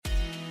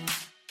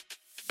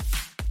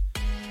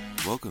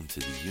Welcome to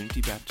the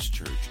Unity Baptist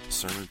Church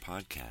Sermon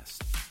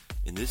Podcast.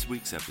 In this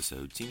week's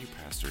episode, Senior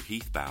Pastor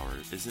Heath Bauer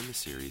is in the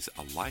series,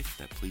 A Life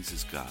That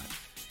Pleases God.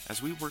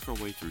 As we work our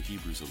way through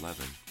Hebrews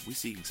 11, we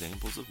see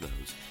examples of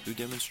those who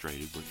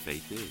demonstrated what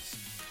faith is.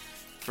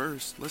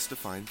 First, let's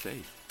define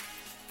faith.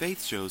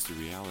 Faith shows the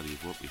reality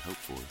of what we hope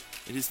for.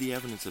 It is the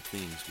evidence of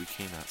things we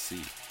cannot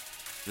see.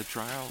 The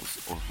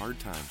trials or hard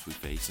times we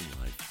face in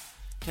life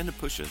tend to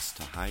push us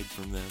to hide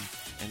from them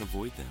and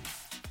avoid them.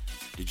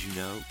 Did you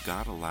know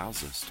God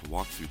allows us to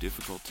walk through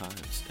difficult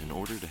times in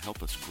order to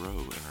help us grow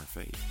in our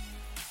faith?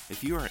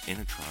 If you are in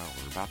a trial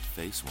or about to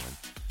face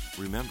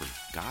one, remember,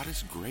 God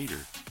is greater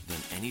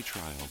than any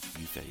trial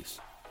you face.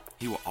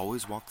 He will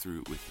always walk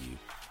through it with you,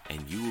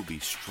 and you will be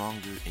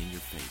stronger in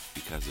your faith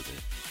because of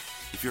it.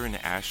 If you're in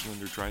the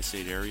Ashland or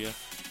Tri-State area,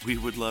 we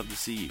would love to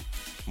see you.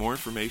 More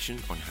information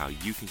on how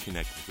you can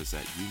connect with us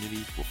at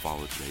Unity will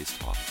follow today's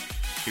talk.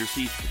 Here's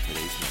Heath for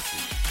today's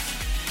message.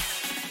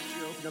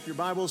 Open up your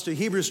Bibles to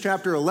Hebrews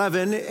chapter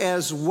 11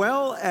 as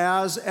well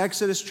as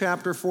Exodus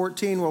chapter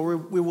 14, where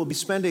we will be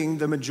spending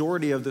the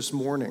majority of this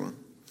morning.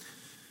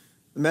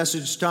 The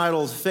message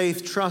titled,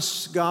 Faith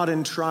Trusts God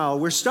in Trial.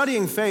 We're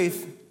studying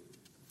faith.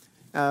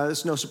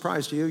 It's no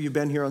surprise to you. You've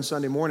been here on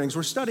Sunday mornings.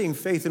 We're studying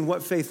faith and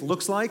what faith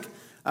looks like,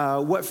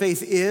 what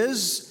faith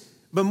is,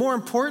 but more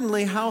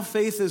importantly, how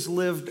faith is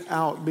lived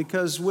out.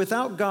 Because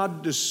without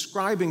God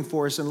describing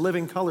for us in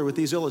living color with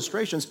these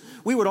illustrations,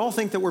 we would all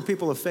think that we're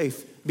people of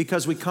faith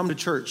because we come to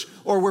church,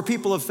 or we're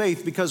people of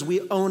faith because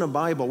we own a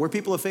Bible. We're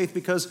people of faith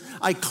because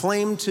I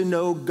claim to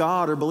know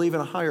God or believe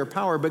in a higher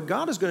power. But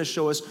God is going to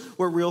show us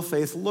what real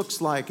faith looks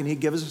like, and He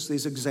gives us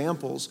these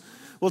examples.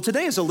 Well,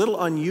 today is a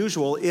little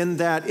unusual in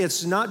that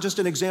it's not just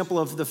an example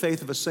of the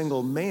faith of a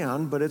single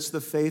man, but it's the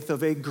faith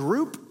of a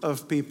group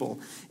of people,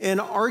 and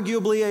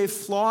arguably a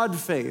flawed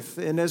faith.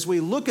 And as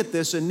we look at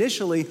this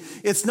initially,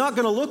 it's not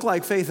going to look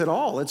like faith at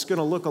all. It's going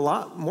to look a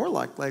lot more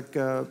like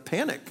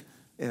panic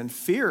and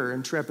fear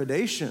and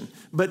trepidation.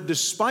 But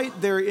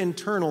despite their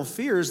internal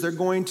fears, they're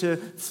going to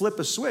flip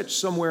a switch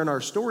somewhere in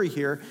our story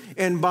here.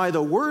 And by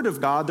the word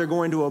of God, they're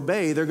going to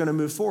obey. They're going to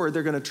move forward.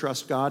 They're going to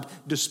trust God,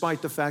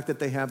 despite the fact that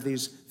they have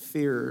these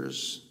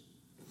fears.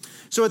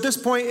 So at this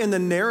point in the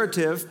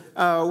narrative,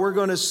 we're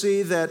going to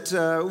see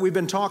that we've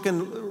been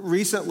talking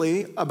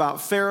recently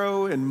about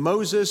Pharaoh and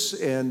Moses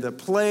and the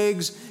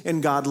plagues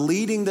and God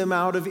leading them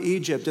out of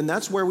Egypt. And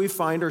that's where we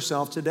find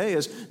ourselves today,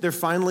 is they're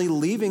finally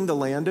leaving the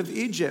land of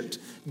Egypt.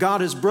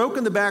 God has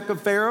broken the back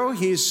of Pharaoh.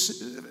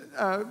 He's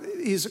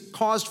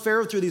caused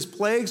Pharaoh through these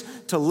plagues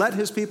to let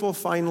his people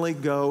finally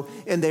go.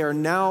 And they are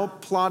now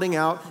plodding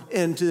out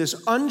into this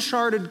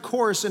uncharted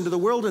course into the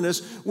wilderness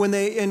when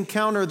they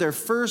encounter their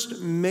first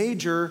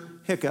major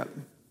hiccup.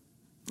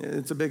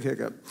 It's a big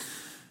hiccup.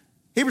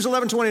 Hebrews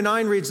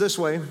 11:29 reads this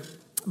way: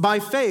 By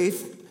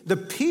faith, the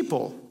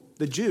people,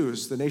 the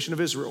Jews, the nation of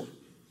Israel,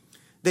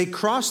 they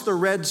crossed the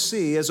Red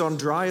Sea as on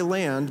dry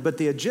land, but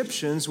the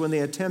Egyptians, when they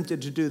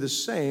attempted to do the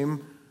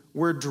same,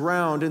 were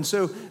drowned. And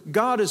so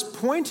God is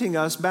pointing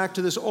us back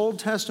to this Old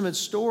Testament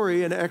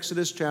story in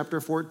Exodus chapter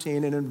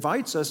 14 and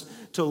invites us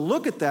to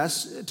look at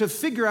this to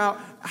figure out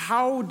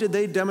how did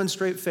they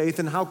demonstrate faith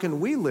and how can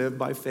we live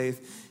by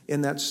faith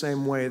in that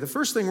same way. The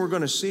first thing we're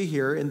going to see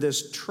here in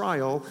this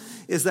trial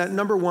is that,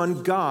 number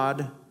one,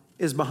 God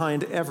is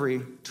behind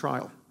every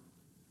trial.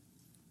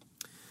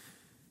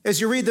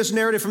 As you read this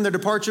narrative from their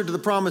departure to the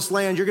promised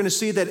land, you're going to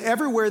see that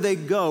everywhere they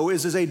go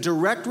is as a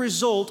direct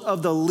result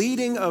of the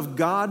leading of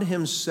God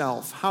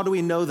Himself. How do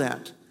we know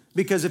that?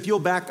 Because if you'll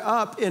back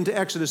up into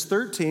Exodus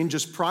 13,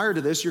 just prior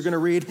to this, you're going to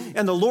read,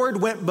 and the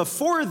Lord went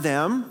before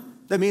them.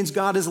 That means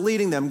God is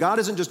leading them. God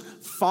isn't just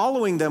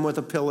following them with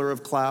a pillar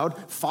of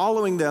cloud,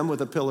 following them with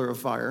a pillar of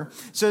fire.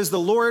 It says the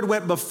Lord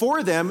went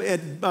before them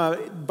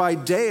by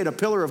day in a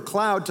pillar of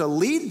cloud to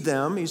lead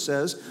them, he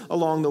says,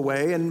 along the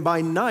way, and by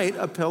night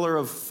a pillar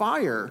of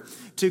fire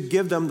to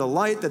give them the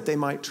light that they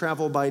might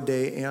travel by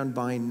day and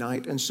by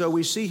night. And so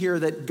we see here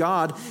that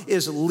God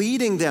is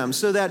leading them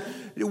so that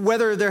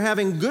whether they're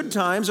having good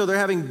times or they're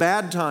having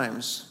bad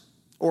times,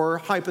 or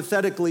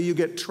hypothetically you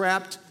get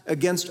trapped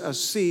against a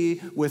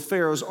sea with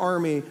Pharaoh's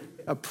army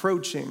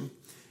approaching,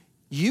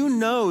 you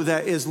know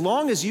that as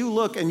long as you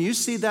look and you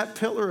see that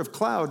pillar of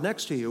cloud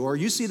next to you, or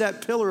you see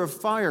that pillar of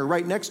fire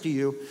right next to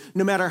you,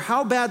 no matter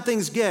how bad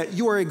things get,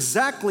 you are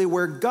exactly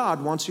where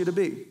God wants you to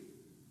be.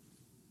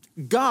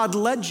 God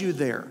led you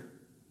there.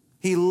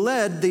 He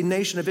led the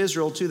nation of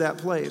Israel to that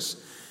place.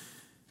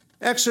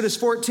 Exodus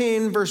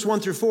 14, verse 1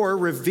 through 4,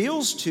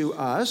 reveals to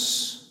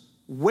us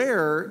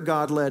where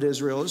God led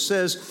Israel. It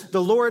says,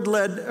 the Lord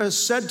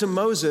said to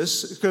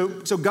Moses,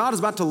 so God is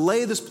about to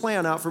lay this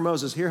plan out for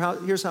Moses.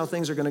 Here's how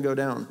things are going to go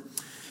down.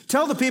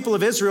 Tell the people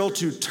of Israel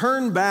to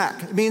turn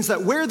back. It means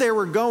that where they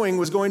were going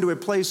was going to a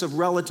place of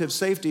relative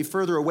safety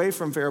further away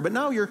from Pharaoh. But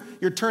now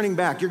you're turning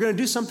back. You're going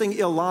to do something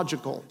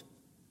illogical.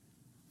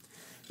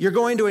 You're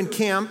going to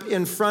encamp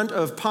in front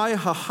of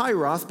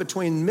Pi-hahiroth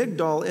between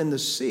Migdol and the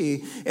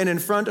sea, and in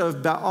front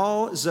of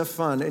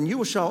Baal-zephon, and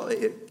you shall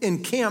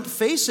encamp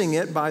facing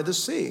it by the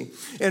sea.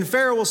 And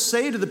Pharaoh will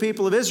say to the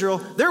people of Israel,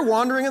 they're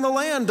wandering in the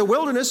land. The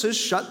wilderness has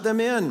shut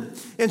them in.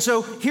 And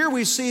so here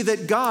we see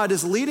that God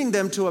is leading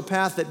them to a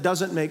path that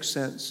doesn't make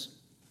sense.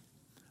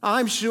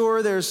 I'm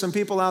sure there's some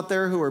people out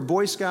there who are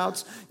Boy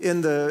Scouts in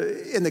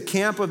the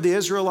camp of the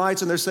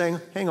Israelites, and they're saying,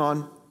 hang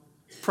on,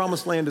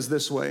 promised land is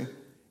this way.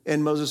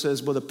 And Moses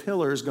says, well, the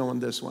pillar is going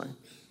this way.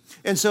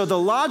 And so the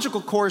logical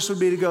course would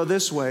be to go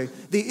this way.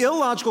 The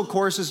illogical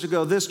course is to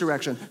go this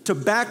direction, to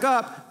back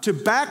up, to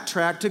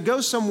backtrack, to go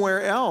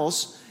somewhere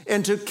else,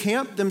 and to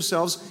camp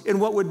themselves in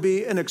what would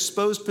be an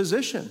exposed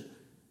position.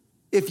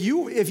 If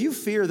you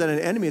fear that an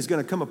enemy is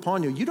going to come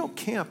upon you, you don't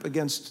camp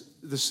against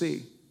the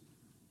sea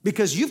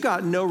because you've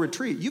got no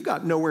retreat. You've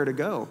got nowhere to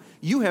go.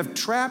 You have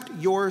trapped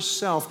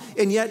yourself.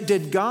 And yet,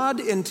 did God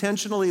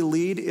intentionally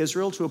lead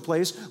Israel to a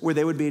place where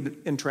they would be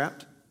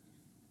entrapped?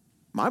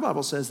 My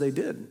Bible says they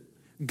did.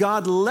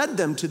 God led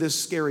them to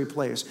this scary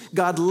place.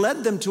 God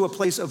led them to a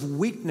place of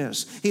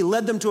weakness. He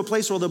led them to a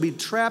place where they'll be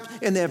trapped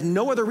and they have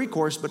no other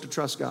recourse but to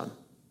trust God.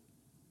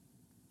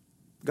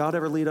 God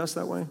ever lead us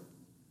that way?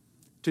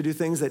 To do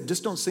things that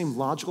just don't seem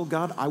logical?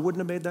 God, I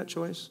wouldn't have made that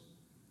choice.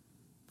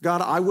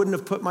 God, I wouldn't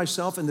have put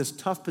myself in this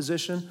tough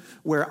position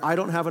where I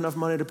don't have enough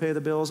money to pay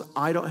the bills.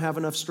 I don't have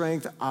enough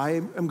strength. I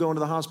am going to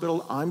the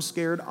hospital. I'm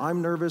scared.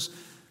 I'm nervous.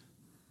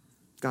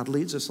 God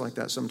leads us like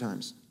that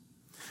sometimes.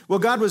 Well,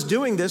 God was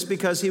doing this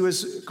because he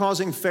was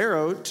causing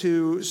Pharaoh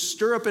to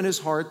stir up in his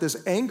heart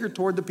this anger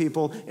toward the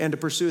people and to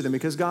pursue them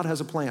because God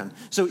has a plan.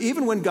 So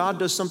even when God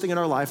does something in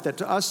our life that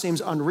to us seems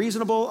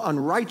unreasonable,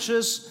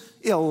 unrighteous,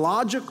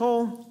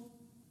 illogical,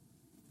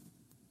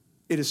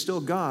 it is still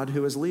God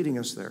who is leading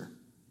us there.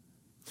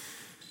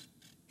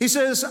 He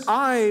says,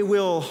 I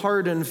will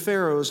harden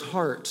Pharaoh's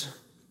heart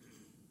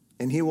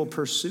and he will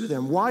pursue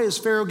them. Why is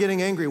Pharaoh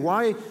getting angry?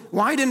 Why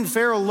didn't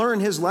Pharaoh learn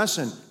his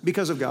lesson?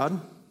 Because of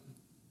God.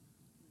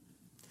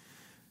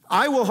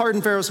 I will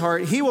harden Pharaoh's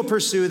heart, he will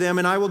pursue them,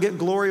 and I will get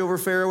glory over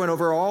Pharaoh and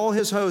over all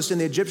his host, and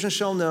the Egyptians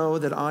shall know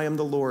that I am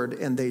the Lord,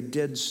 and they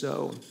did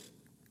so.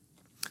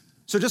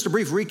 So just a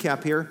brief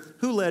recap here.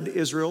 Who led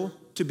Israel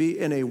to be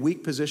in a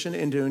weak position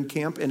and to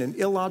encamp in an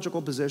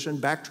illogical position,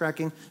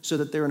 backtracking so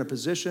that they're in a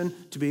position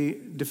to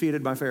be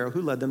defeated by Pharaoh?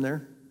 Who led them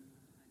there?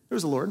 It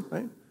was the Lord,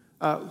 right?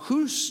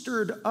 Who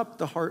stirred up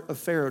the heart of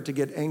Pharaoh to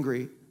get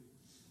angry?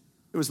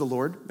 It was the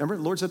Lord. Remember,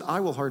 the Lord said, I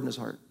will harden his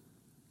heart.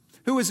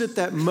 Who is it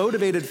that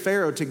motivated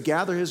Pharaoh to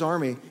gather his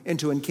army and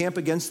to encamp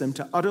against them,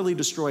 to utterly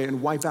destroy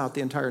and wipe out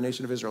the entire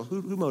nation of Israel?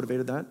 Who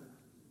motivated that?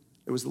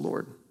 It was the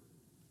Lord.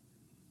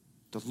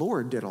 The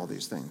Lord did all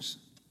these things.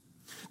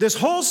 This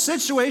whole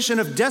situation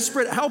of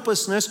desperate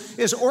helplessness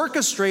is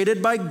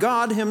orchestrated by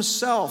God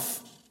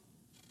himself.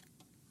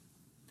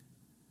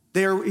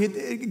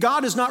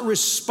 God is not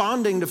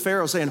responding to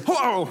Pharaoh saying,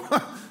 whoa,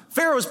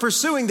 Pharaoh's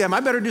pursuing them.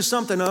 I better do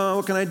something. Oh,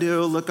 what can I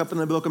do? Look up in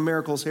the book of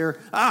miracles here.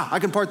 I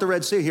can part the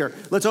Red Sea here.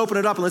 Let's open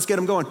it up and let's get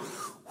them going.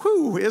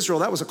 Whew, Israel,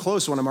 that was a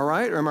close one. Am I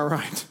right or am I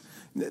right?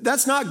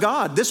 That's not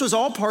God. This was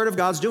all part of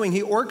God's doing.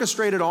 He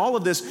orchestrated all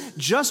of this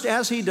just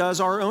as he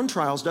does our own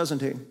trials,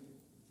 doesn't he?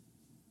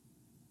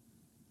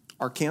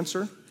 Our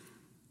cancer,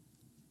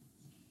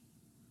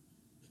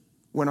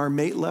 when our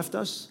mate left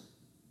us,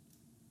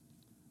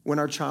 when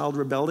our child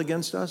rebelled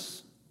against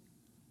us,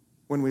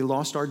 when we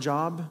lost our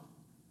job,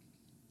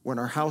 when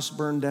our house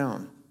burned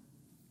down.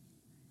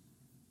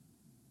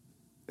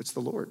 It's the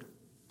Lord.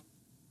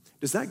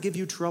 Does that give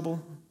you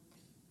trouble?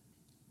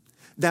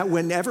 That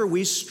whenever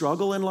we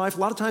struggle in life, a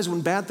lot of times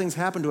when bad things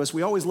happen to us,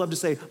 we always love to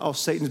say, oh,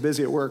 Satan's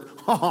busy at work.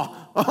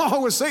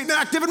 Oh, was Satan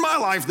active in my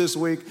life this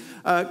week?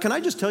 Can I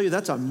just tell you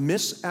that's a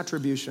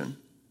misattribution.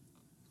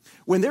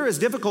 When there is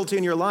difficulty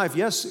in your life,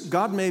 yes,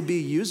 God may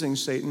be using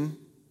Satan,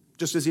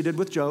 just as he did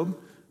with Job,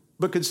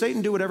 but could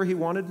Satan do whatever he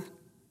wanted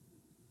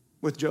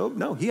with Job?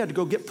 No, he had to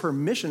go get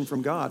permission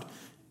from God.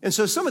 And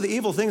so some of the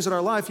evil things in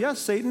our life, yes,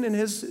 Satan and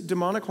his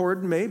demonic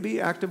horde may be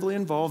actively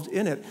involved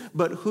in it,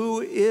 but who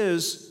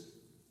is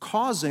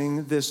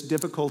causing this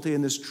difficulty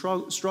and this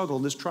struggle,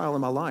 this trial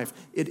in my life?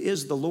 It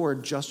is the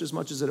Lord just as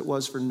much as it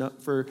was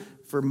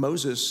for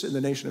Moses in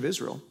the nation of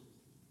Israel.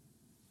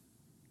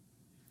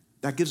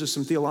 That gives us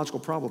some theological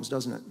problems,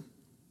 doesn't it?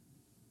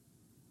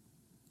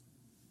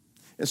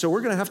 And so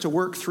we're going to have to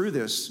work through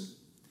this.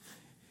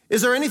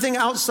 Is there anything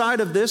outside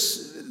of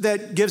this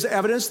that gives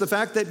evidence the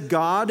fact that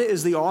God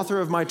is the author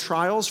of my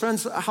trials?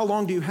 Friends, how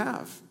long do you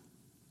have?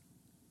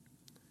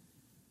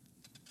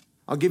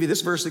 I'll give you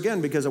this verse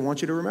again because I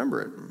want you to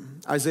remember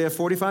it. Isaiah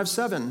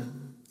 45:7.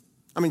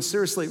 I mean,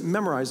 seriously,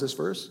 memorize this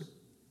verse.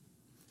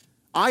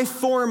 I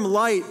form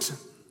light.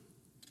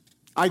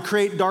 I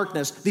create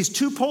darkness. These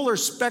two polar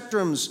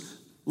spectrums,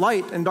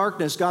 light and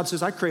darkness, God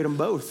says, I create them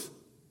both.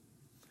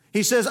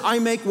 He says, I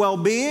make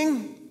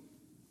well-being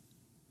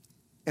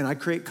and I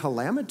create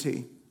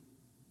calamity.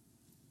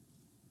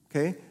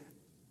 Okay?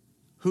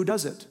 Who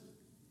does it?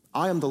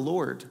 I am the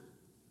Lord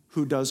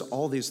who does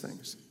all these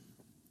things.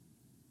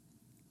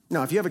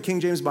 Now, if you have a King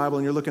James Bible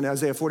and you're looking at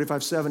Isaiah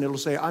 45:7, it'll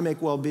say, I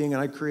make well-being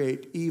and I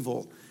create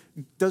evil.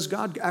 Does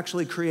God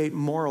actually create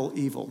moral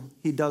evil?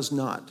 He does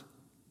not.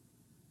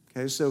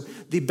 Okay, so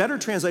the better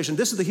translation,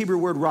 this is the Hebrew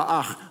word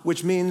ra'ah,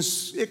 which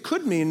means, it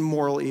could mean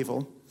moral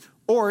evil,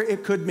 or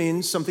it could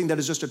mean something that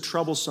is just a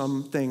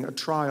troublesome thing, a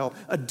trial,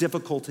 a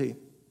difficulty.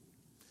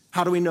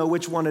 How do we know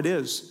which one it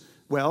is?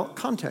 Well,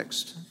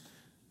 context.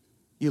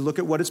 You look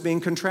at what it's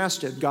being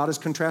contrasted. God is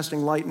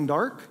contrasting light and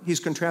dark. He's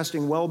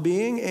contrasting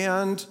well-being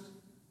and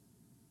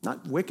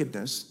not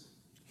wickedness.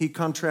 He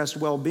contrasts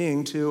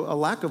well-being to a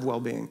lack of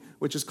well-being,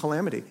 which is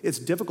calamity. It's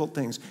difficult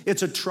things.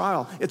 It's a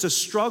trial. It's a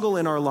struggle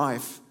in our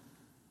life.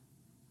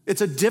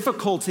 It's a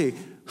difficulty.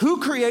 Who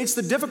creates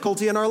the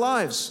difficulty in our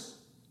lives?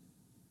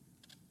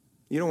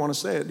 You don't want to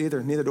say it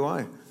either. Neither do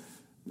I.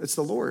 It's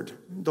the Lord.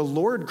 The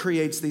Lord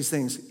creates these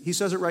things. He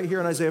says it right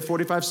here in Isaiah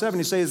 45:7.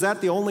 You say, is that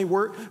the only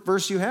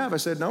verse you have? I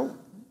said, no.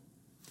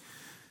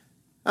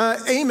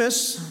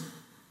 Amos,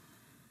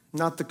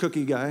 not the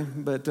cookie guy,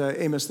 but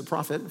Amos the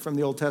prophet from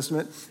the Old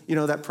Testament. You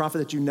know that prophet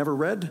that you never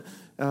read?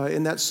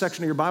 In that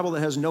section of your Bible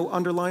that has no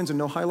underlines and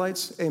no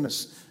highlights?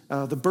 Amos,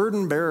 the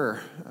burden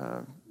bearer,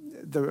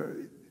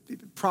 the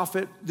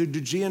prophet, the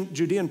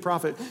Judean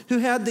prophet, who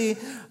had the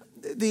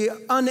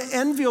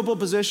unenviable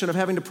position of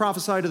having to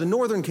prophesy to the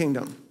northern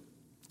kingdom.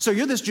 So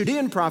you're this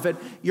Judean prophet,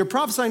 you're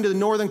prophesying to the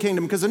northern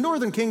kingdom because the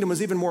northern kingdom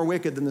was even more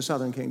wicked than the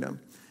southern kingdom.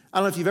 I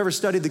don't know if you've ever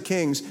studied the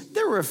kings.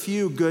 There were a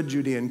few good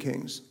Judean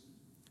kings.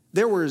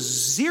 There were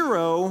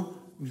 0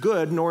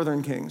 good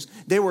northern kings.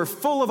 They were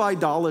full of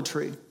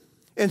idolatry.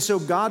 And so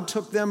God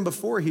took them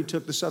before he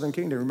took the southern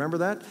kingdom. Remember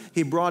that?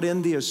 He brought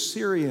in the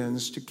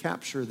Assyrians to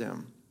capture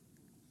them.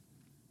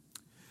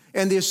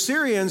 And the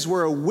Assyrians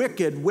were a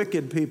wicked,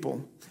 wicked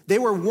people. They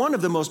were one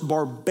of the most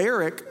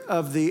barbaric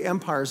of the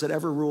empires that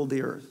ever ruled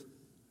the earth.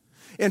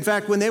 In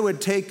fact, when they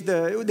would take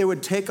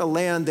a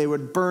land, they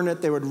would burn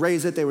it, they would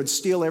raze it, they would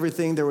steal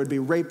everything, there would be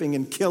raping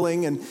and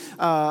killing. And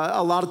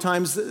a lot of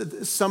times,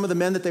 some of the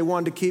men that they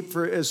wanted to keep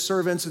as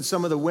servants and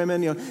some of the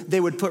women, they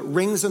would put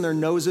rings in their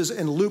noses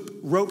and loop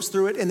ropes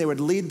through it, and they would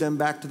lead them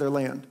back to their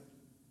land.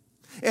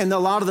 And a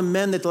lot of the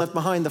men that left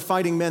behind, the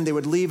fighting men, they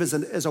would leave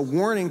as a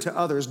warning to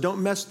others,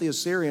 don't mess with the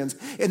Assyrians.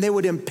 And they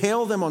would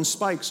impale them on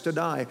spikes to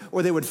die,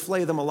 or they would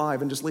flay them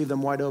alive and just leave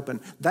them wide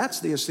open. That's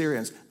the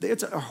Assyrians.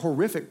 It's a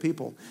horrific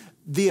people.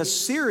 The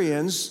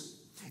Assyrians,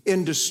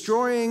 in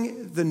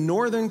destroying the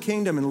northern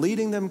kingdom and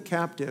leading them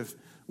captive,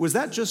 was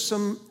that just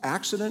some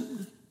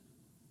accident?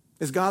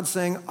 Is God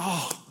saying,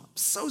 oh, I'm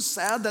so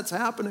sad that's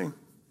happening?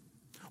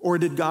 Or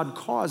did God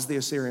cause the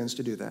Assyrians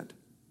to do that?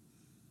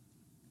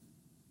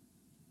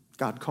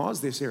 God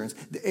caused the Assyrians.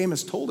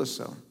 Amos told us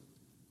so.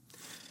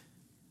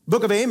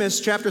 Book of Amos,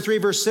 chapter 3,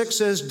 verse 6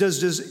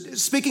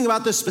 says, speaking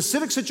about this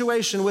specific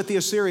situation with the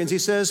Assyrians, he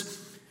says,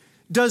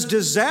 does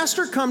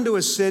disaster come to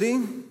a city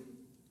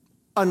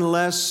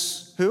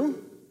unless, who?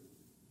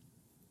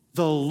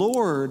 The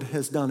Lord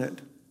has done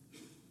it.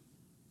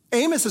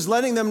 Amos is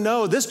letting them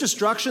know this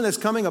destruction that's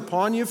coming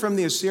upon you from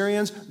the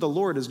Assyrians, the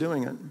Lord is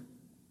doing it.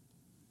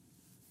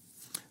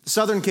 The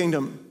southern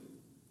kingdom,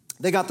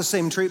 they got the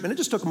same treatment. It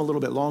just took them a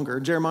little bit longer.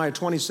 Jeremiah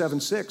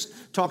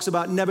 27:6 talks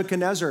about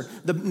Nebuchadnezzar.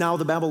 Now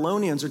the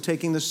Babylonians are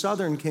taking the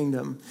southern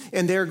kingdom,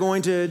 and they're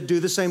going to do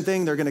the same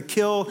thing. They're going to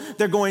kill.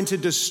 They're going to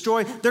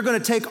destroy. They're going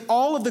to take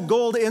all of the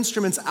gold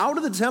instruments out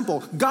of the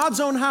temple, God's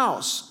own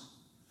house,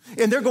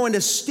 and they're going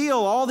to steal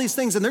all these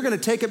things, and they're going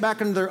to take it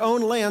back into their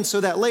own land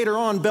so that later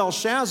on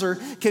Belshazzar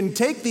can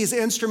take these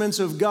instruments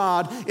of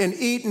God and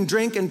eat and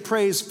drink and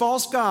praise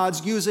false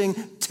gods using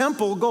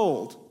temple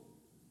gold.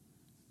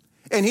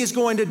 And he's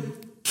going to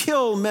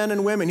kill men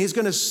and women. He's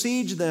going to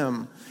siege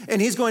them.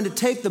 And he's going to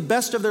take the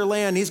best of their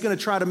land. He's going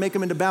to try to make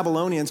them into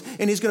Babylonians.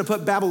 And he's going to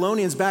put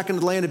Babylonians back into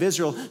the land of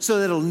Israel so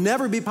that it'll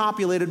never be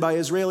populated by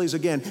Israelis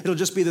again. It'll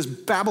just be this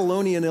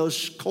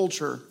Babylonian-ish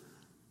culture.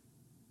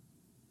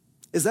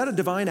 Is that a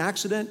divine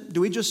accident?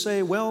 Do we just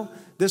say, well,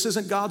 this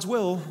isn't God's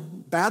will.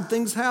 Bad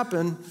things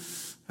happen.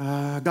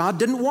 God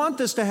didn't want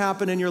this to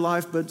happen in your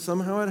life, but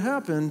somehow it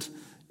happened.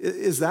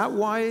 Is that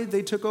why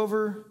they took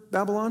over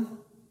Babylon?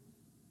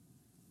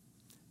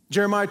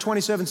 Jeremiah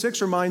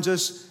 27:6 reminds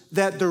us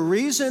that the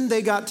reason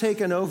they got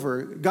taken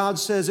over, God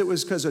says it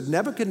was because of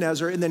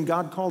Nebuchadnezzar, and then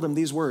God called him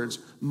these words,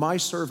 my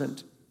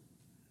servant.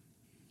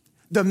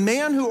 The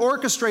man who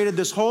orchestrated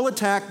this whole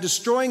attack,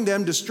 destroying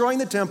them, destroying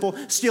the temple,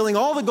 stealing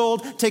all the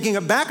gold, taking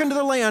it back into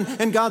their land,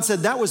 and God said,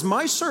 that was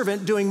my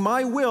servant doing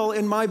my will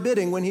and my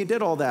bidding when he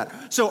did all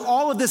that. So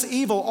all of this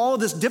evil, all of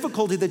this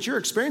difficulty that you're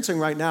experiencing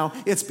right now,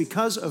 it's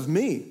because of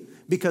me,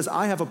 because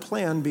I have a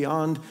plan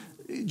beyond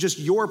just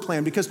your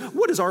plan. Because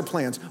what is our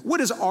plans?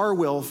 What is our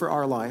will for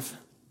our life?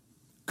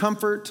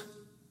 Comfort,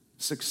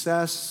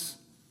 success,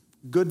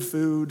 good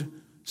food,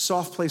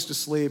 soft place to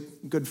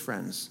sleep, good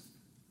friends.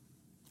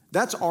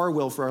 That's our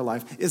will for our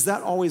life. Is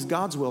that always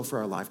God's will for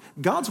our life?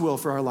 God's will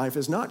for our life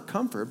is not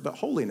comfort, but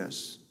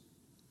holiness.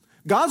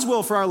 God's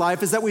will for our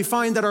life is that we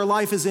find that our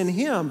life is in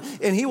him,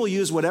 and he will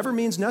use whatever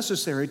means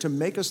necessary to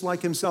make us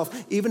like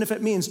himself, even if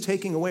it means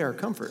taking away our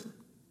comfort.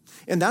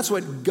 And that's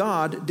what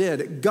God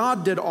did.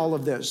 God did all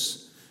of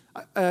this.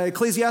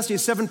 Ecclesiastes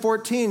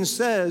 7:14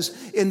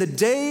 says, in the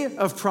day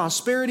of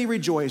prosperity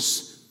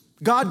rejoice.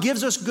 God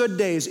gives us good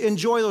days.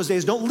 Enjoy those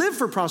days. Don't live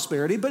for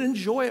prosperity, but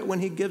enjoy it when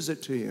he gives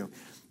it to you.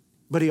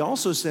 But he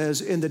also says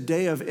in the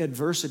day of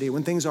adversity,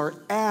 when things are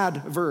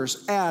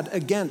adverse,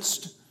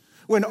 against,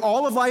 when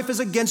all of life is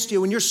against you,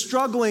 when you're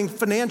struggling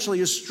financially,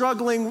 you're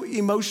struggling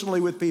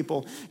emotionally with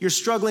people, you're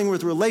struggling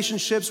with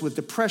relationships, with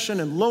depression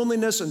and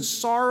loneliness and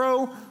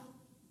sorrow,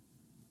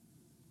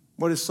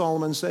 what does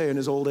Solomon say in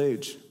his old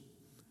age?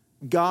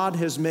 God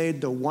has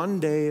made the one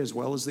day as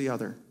well as the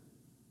other.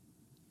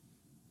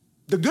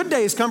 The good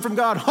days come from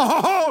God.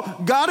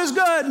 Oh, God is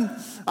good.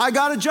 I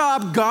got a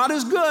job. God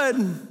is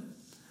good.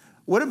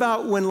 What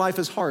about when life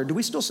is hard? Do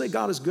we still say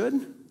God is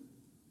good?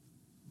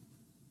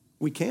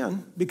 We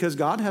can, because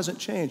God hasn't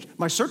changed.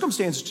 My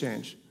circumstances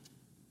change,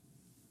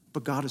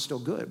 but God is still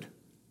good.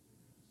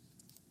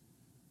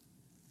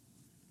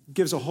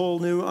 Gives a whole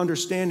new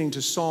understanding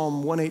to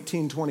Psalm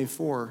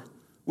 118:24,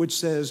 which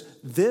says,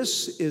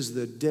 this is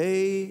the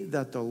day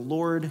that the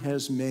Lord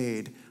has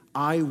made.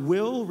 I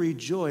will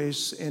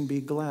rejoice and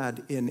be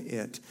glad in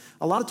it.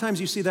 A lot of times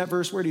you see that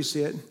verse, where do you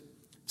see it?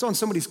 It's on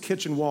somebody's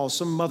kitchen wall.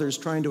 Some mother's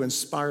trying to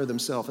inspire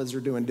themselves as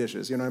they're doing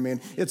dishes. You know what I mean?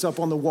 It's up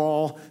on the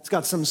wall. It's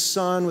got some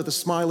sun with a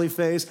smiley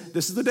face.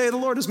 This is the day the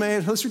Lord has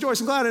made. Let's rejoice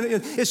and glad in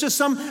it. It's just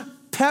some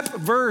pep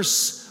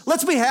verse.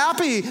 Let's be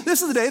happy.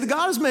 This is the day that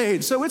God has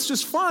made. So it's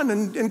just fun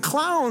and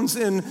clowns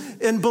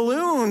and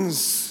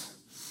balloons.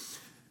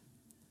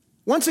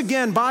 Once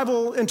again,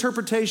 Bible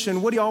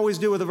interpretation, what do you always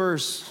do with a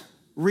verse?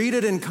 Read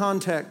it in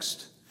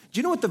context. Do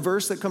you know what the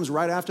verse that comes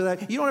right after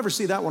that? You don't ever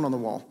see that one on the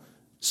wall.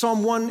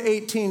 Psalm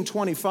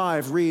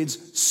 118:25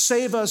 reads,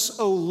 save us,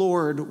 O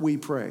Lord, we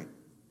pray.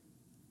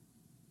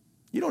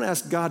 You don't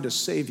ask God to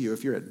save you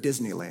if you're at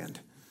Disneyland.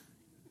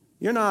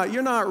 You're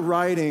not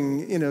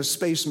riding,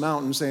 Space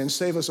Mountain saying,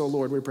 save us, O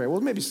Lord, we pray. Well,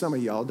 maybe some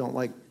of y'all don't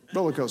like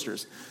roller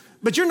coasters.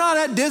 But you're not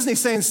at Disney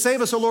saying,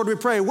 save us, O Lord, we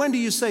pray. When do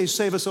you say,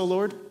 save us, O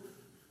Lord?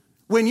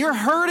 When you're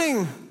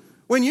hurting,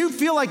 when you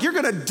feel like you're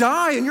going to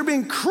die and you're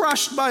being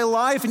crushed by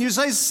life and you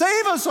say,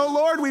 save us, O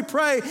Lord, we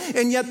pray.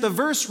 And yet the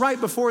verse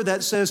right before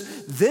that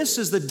says, this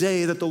is the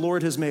day that the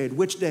Lord has made.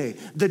 Which day?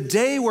 The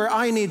day where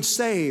I need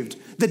saved.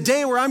 The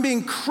day where I'm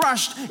being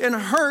crushed and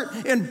hurt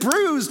and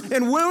bruised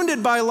and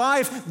wounded by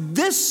life.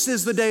 This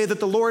is the day that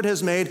the Lord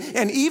has made.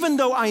 And even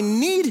though I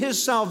need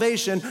his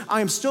salvation, I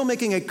am still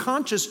making a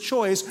conscious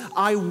choice.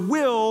 I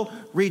will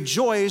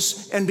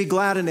rejoice and be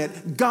glad in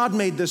it. God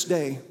made this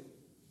day.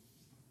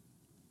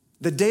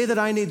 The day that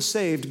I need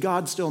saved,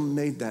 God still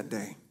made that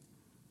day.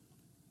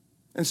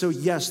 And so,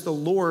 yes, the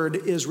Lord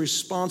is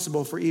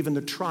responsible for even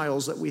the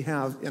trials that we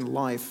have in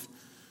life.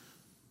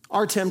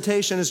 Our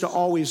temptation is to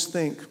always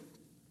think,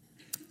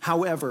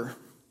 however,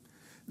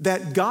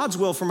 that God's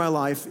will for my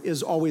life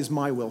is always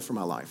my will for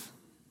my life.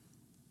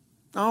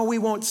 Oh, we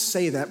won't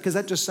say that because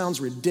that just sounds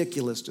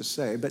ridiculous to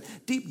say. But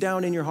deep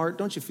down in your heart,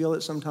 don't you feel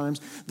it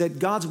sometimes? That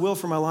God's will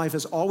for my life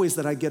is always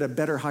that I get a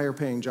better, higher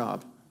paying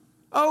job.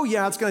 Oh,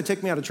 yeah, it's going to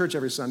take me out of church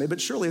every Sunday,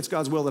 but surely it's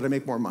God's will that I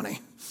make more money.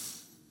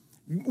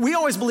 We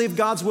always believe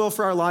God's will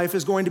for our life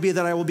is going to be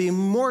that I will be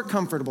more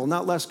comfortable,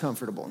 not less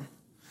comfortable.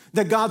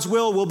 That God's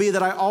will be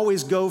that I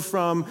always go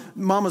from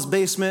mama's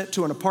basement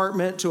to an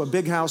apartment to a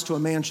big house to a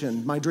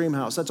mansion, my dream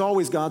house. That's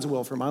always God's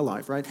will for my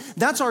life, right?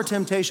 That's our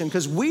temptation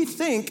because we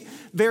think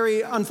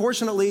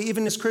unfortunately,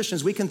 even as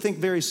Christians, we can think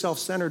very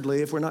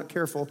self-centeredly if we're not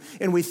careful.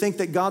 And we think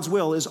that God's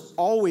will is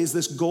always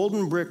this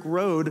golden brick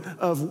road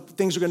of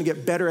things are going to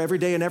get better every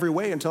day in every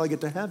way until I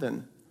get to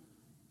heaven.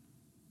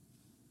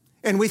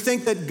 And we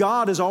think that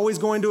God is always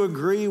going to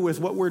agree with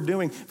what we're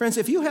doing. Friends,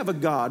 if you have a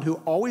God who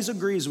always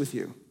agrees with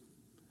you,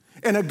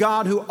 and a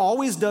God who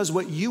always does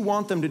what you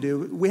want them to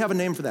do, we have a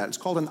name for that. It's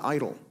called an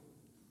idol.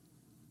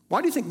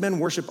 Why do you think men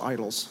worship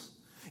idols?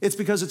 It's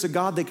because it's a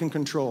God they can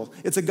control.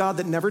 It's a God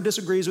that never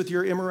disagrees with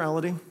your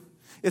immorality.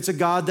 It's a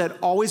God that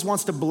always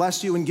wants to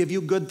bless you and give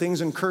you good things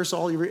and curse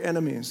all your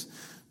enemies.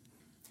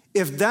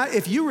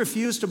 If you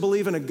refuse to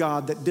believe in a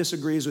God that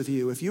disagrees with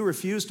you, if you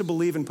refuse to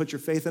believe and put your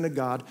faith in a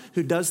God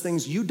who does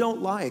things you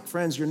don't like,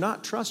 friends, you're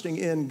not trusting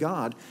in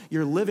God.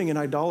 You're living in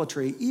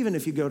idolatry, even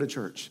if you go to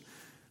church.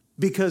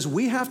 Because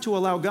we have to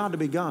allow God to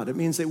be God. It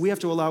means that we have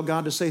to allow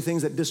God to say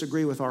things that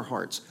disagree with our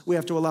hearts. We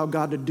have to allow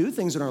God to do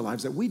things in our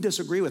lives that we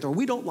disagree with or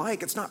we don't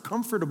like. It's not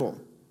comfortable.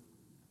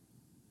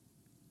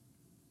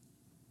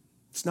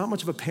 It's not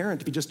much of a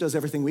parent if he just does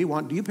everything we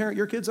want. Do you parent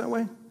your kids that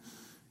way?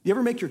 You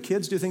ever make your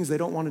kids do things they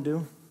don't want to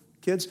do?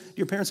 Kids, do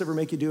your parents ever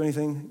make you do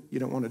anything you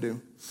don't want to do?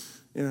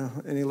 You know,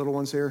 any little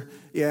ones here?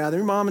 Yeah,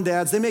 they're mom and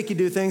dads. They make you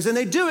do things, and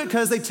they do it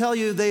because they tell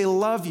you they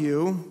love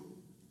you,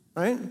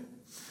 right?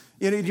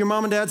 You know, your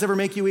mom and dads ever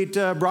make you eat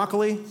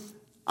broccoli?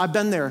 I've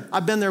been there.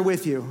 I've been there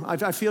with you.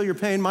 I feel your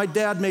pain. My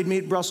dad made me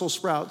eat Brussels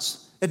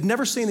sprouts. I'd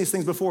never seen these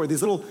things before,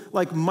 these little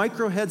like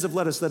micro heads of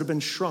lettuce that have been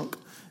shrunk.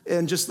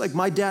 And just like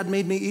my dad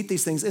made me eat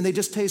these things, and they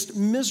just taste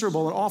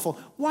miserable and awful.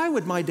 Why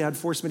would my dad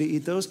force me to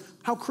eat those?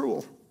 How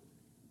cruel.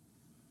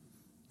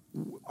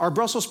 Are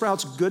Brussels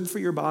sprouts good for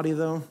your body,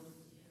 though?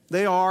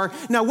 They are.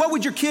 Now, what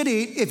would your kid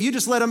eat if you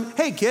just let them,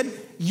 hey, kid,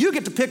 you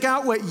get to pick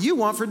out what you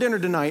want for dinner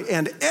tonight,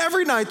 and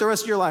every night the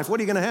rest of your life, what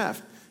are you going to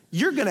have?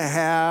 You're going to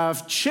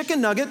have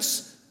chicken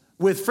nuggets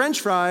with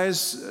French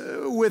fries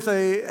with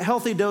a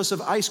healthy dose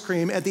of ice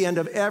cream at the end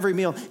of every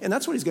meal, and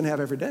that's what he's going to have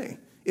every day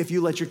if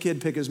you let your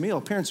kid pick his meal.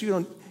 Parents,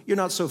 you're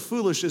not so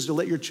foolish as to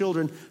let your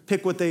children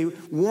pick what they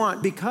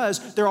want,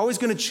 because they're always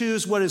going to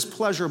choose what is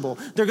pleasurable.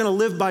 They're going to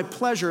live by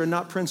pleasure and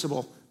not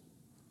principle.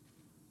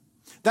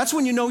 That's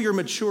when you know you're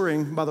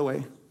maturing, by the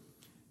way,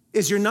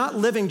 is you're not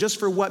living just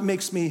for what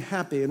makes me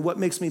happy and what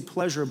makes me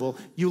pleasurable.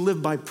 You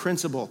live by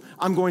principle.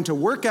 I'm going to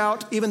work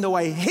out even though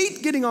I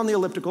hate getting on the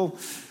elliptical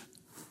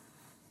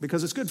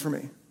because it's good for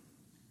me.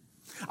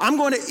 I'm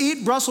going to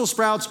eat Brussels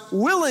sprouts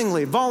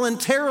willingly,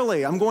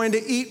 voluntarily. I'm going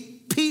to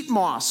eat peat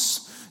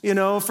moss,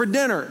 for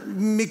dinner,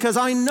 because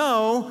I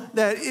know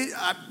that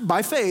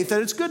by faith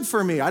that it's good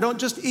for me. I don't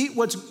just eat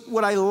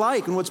what I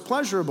like and what's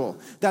pleasurable.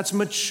 That's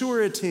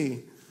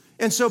maturity.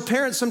 And so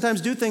parents sometimes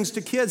do things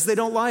to kids they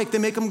don't like. They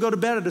make them go to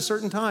bed at a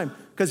certain time,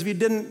 because if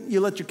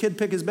you let your kid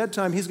pick his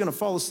bedtime, he's going to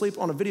fall asleep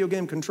on a video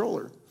game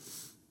controller.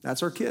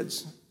 That's our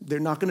kids. They're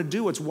not going to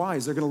do what's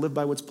wise. They're going to live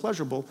by what's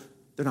pleasurable.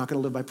 They're not going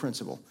to live by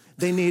principle.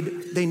 They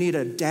need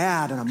a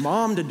dad and a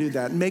mom to do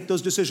that and make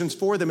those decisions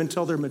for them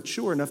until they're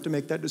mature enough to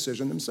make that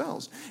decision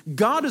themselves.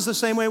 God is the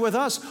same way with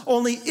us,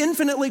 only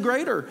infinitely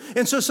greater.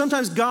 And so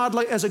sometimes God,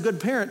 as a good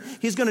parent,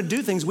 he's going to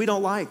do things we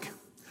don't like,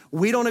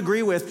 we don't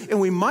agree with, and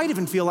we might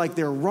even feel like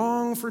they're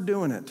wrong for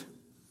doing it.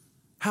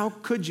 How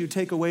could you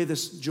take away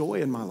this joy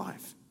in my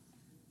life?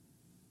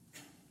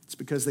 It's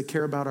because they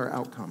care about our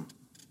outcome,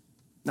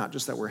 not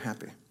just that we're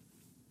happy.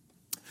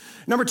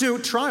 Number 2,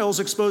 trials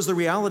expose the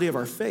reality of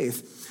our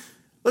faith.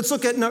 Let's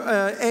look at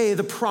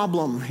the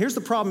problem. Here's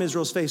the problem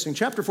Israel's facing.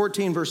 Chapter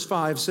 14, verse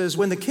 5 says,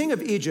 when the king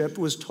of Egypt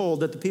was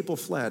told that the people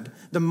fled,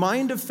 the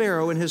mind of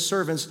Pharaoh and his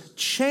servants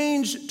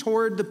changed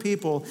toward the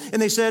people,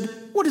 and they said,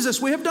 what is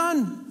this we have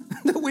done,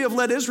 that we have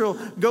let Israel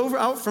go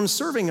out from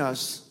serving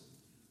us?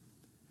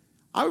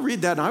 I would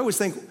read that and I always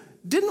think,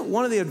 didn't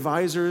one of the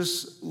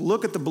advisors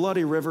look at the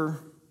bloody river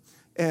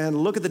and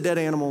look at the dead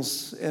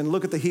animals and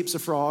look at the heaps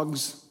of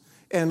frogs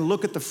and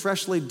look at the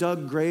freshly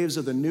dug graves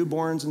of the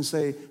newborns and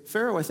say,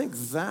 Pharaoh, I think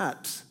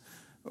that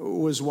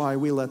was why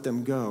we let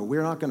them go.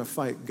 We're not going to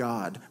fight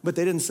God. But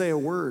they didn't say a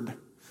word.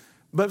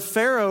 But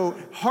Pharaoh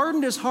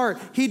hardened his heart.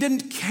 He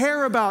didn't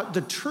care about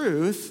the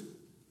truth.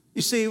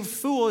 You see,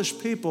 foolish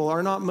people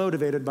are not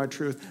motivated by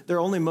truth.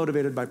 They're only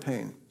motivated by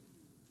pain.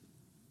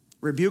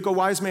 Rebuke a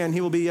wise man,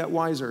 he will be yet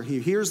wiser. He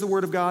hears the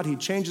word of God, he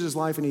changes his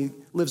life, and he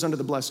lives under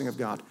the blessing of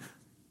God.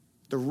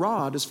 The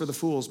rod is for the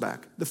fool's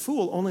back. The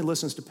fool only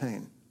listens to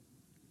pain.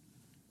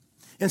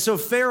 And so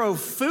Pharaoh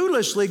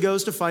foolishly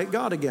goes to fight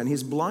God again.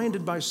 He's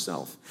blinded by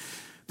self.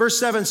 Verse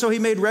 7, so he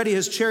made ready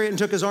his chariot and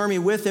took his army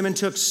with him and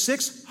took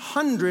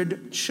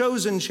 600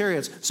 chosen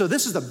chariots. So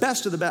this is the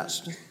best of the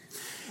best.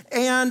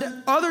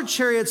 And other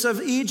chariots of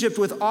Egypt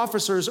with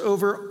officers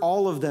over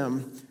all of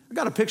them. I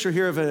got a picture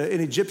here of an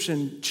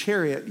Egyptian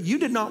chariot. You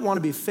did not want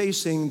to be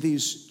facing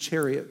these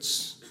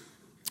chariots.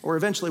 Or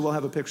eventually we'll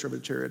have a picture of a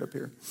chariot up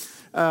here.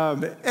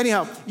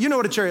 Anyhow, you know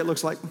what a chariot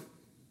looks like.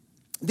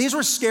 These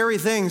were scary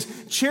things.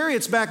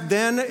 Chariots back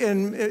then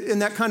in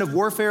that kind of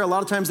warfare, a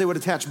lot of times they would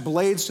attach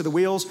blades to the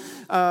wheels.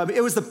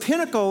 It was the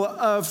pinnacle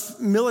of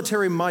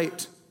military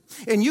might.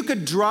 And you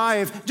could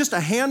drive, just a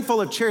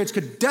handful of chariots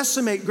could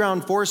decimate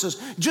ground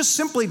forces just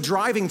simply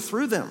driving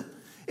through them.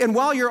 And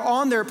while you're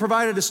on there, it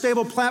provided a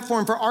stable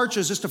platform for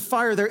archers just to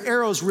fire their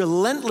arrows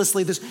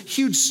relentlessly, this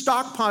huge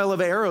stockpile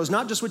of arrows,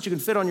 not just what you can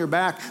fit on your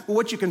back, but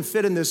what you can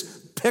fit in this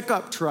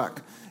pickup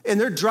truck. And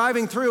they're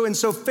driving through, and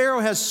so Pharaoh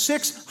has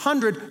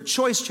 600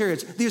 choice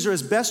chariots. These are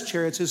his best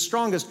chariots, his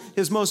strongest,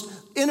 his most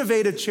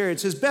innovative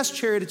chariots, his best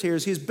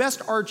charioteers, his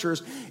best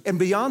archers. And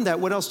beyond that,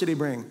 what else did he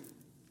bring?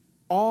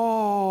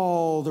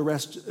 All the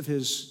rest of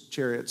his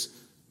chariots.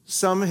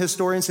 Some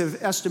historians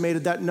have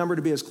estimated that number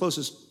to be as close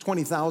as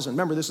 20,000.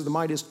 Remember, this is the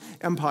mightiest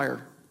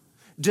empire.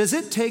 Does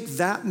it take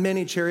that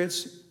many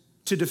chariots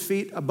to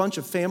defeat a bunch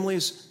of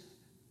families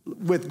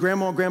with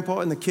grandma and grandpa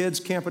and the kids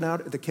camping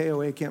out at the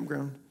KOA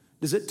campground?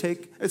 Does it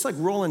take, it's like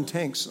rolling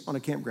tanks on a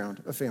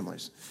campground of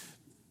families.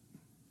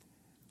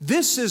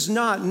 This is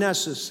not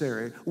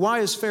necessary.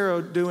 Why is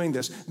Pharaoh doing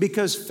this?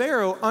 Because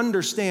Pharaoh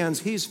understands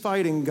he's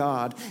fighting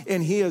God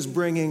and he is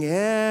bringing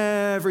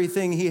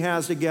everything he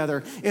has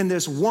together in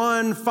this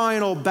one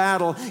final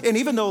battle. And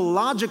even though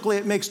logically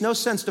it makes no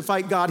sense to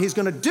fight God, he's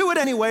going to do it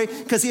anyway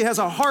because he has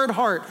a hard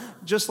heart,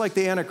 just like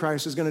the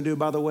Antichrist is going to do,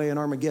 by the way, in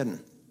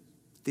Armageddon.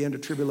 The end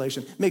of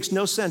tribulation. Makes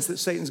no sense that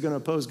Satan's going to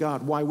oppose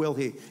God. Why will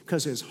he?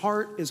 Because his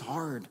heart is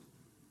hard.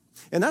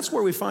 And that's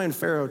where we find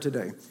Pharaoh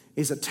today.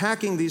 He's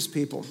attacking these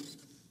people.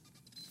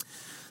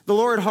 The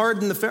Lord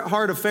hardened the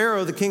heart of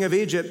Pharaoh, the king of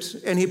Egypt,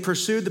 and he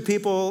pursued the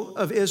people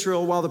of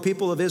Israel while the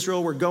people of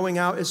Israel were going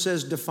out, it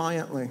says,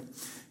 defiantly.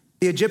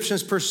 The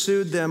Egyptians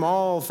pursued them,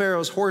 all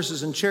Pharaoh's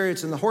horses and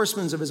chariots and the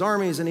horsemen of his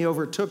armies, and he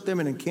overtook them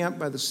and encamped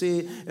by the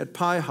sea at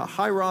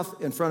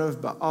Pi-hahiroth in front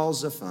of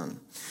Baal-zephon.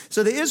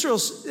 So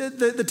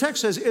the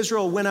text says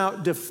Israel went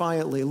out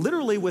defiantly,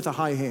 literally with a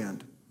high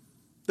hand.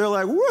 They're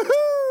like,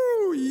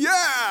 woohoo,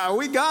 yeah,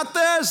 we got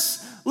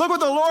this. Look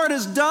what the Lord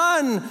has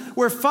done.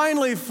 We're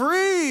finally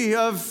free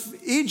of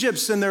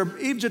Egypt and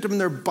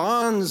their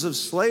bonds of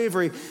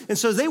slavery. And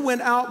so they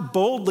went out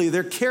boldly.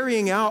 They're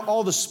carrying out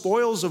all the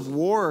spoils of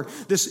war,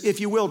 this, if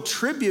you will,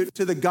 tribute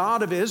to the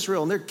God of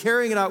Israel. And they're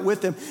carrying it out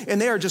with them. And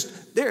they're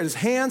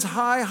hands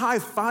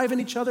high-fiving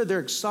each other.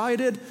 They're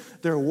excited.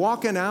 They're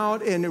walking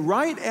out. And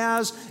right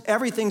as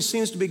everything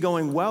seems to be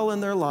going well in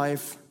their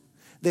life,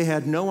 they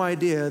had no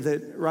idea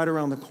that right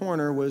around the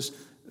corner was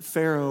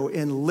Pharaoh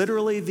and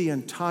literally the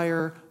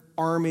entire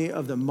army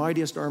of the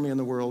mightiest army in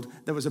the world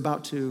that was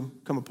about to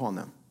come upon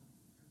them.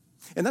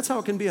 And that's how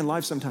it can be in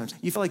life sometimes.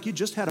 You feel like you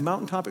just had a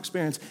mountaintop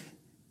experience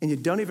and you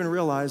don't even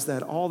realize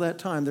that all that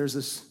time there's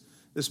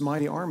this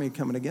mighty army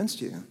coming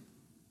against you.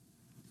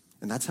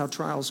 And that's how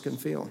trials can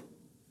feel.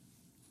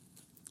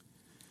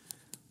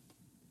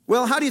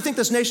 Well, how do you think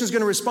this nation is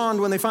going to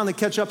respond when they finally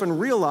catch up and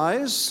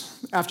realize,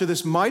 after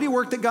this mighty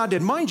work that God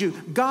did? Mind you,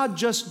 God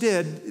just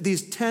did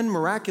these 10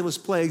 miraculous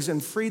plagues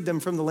and freed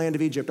them from the land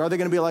of Egypt. Are they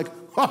going to be like,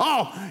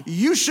 oh,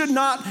 you should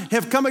not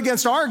have come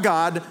against our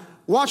God.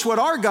 Watch what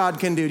our God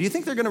can do. Do you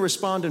think they're going to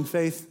respond in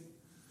faith?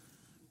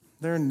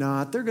 They're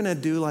not. They're going to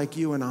do like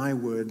you and I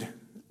would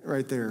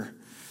right there.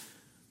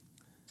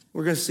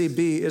 We're going to see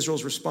B,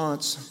 Israel's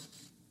response.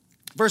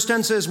 Verse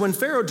 10 says, when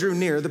Pharaoh drew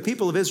near, the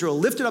people of Israel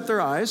lifted up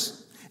their eyes,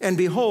 and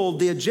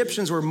behold, the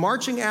Egyptians were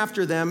marching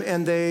after them,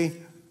 and they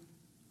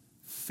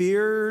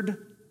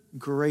feared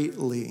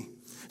greatly.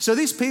 So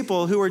these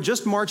people who are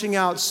just marching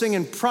out,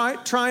 singing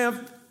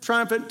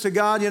triumphant to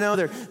God,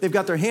 they've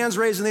got their hands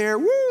raised in the air.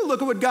 Woo,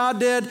 look at what God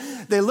did.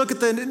 They look at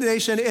the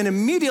nation, and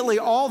immediately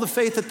all the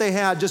faith that they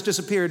had just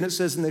disappeared. And it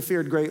says, and they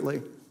feared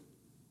greatly.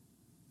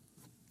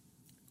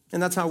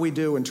 And that's how we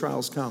do when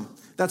trials come.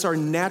 That's our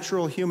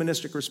natural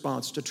humanistic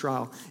response to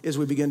trial, is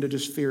we begin to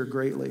just fear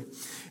greatly.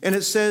 And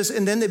it says,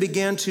 and then they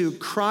began to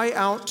cry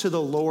out to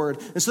the Lord.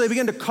 And so they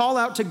began to call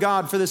out to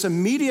God for this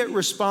immediate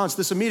response,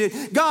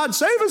 God,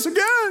 save us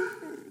again.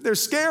 They're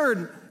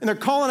scared and they're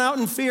calling out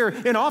in fear.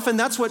 And often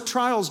that's what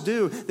trials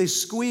do. They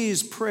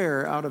squeeze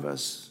prayer out of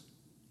us.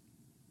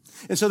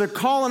 And so they're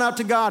calling out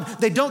to God.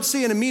 They don't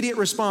see an immediate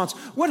response.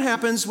 What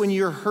happens when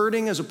you're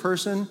hurting as a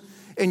person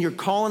and you're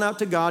calling out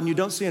to God and you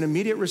don't see an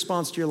immediate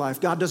response to your life?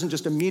 God doesn't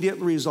just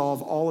immediately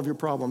resolve all of your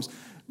problems.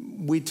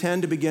 We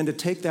tend to begin to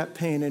take that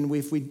pain, and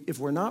if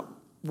we're not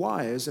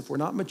wise, if we're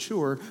not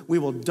mature, we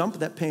will dump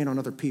that pain on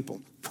other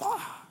people.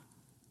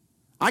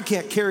 I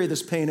can't carry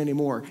this pain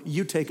anymore.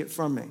 You take it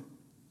from me.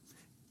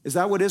 Is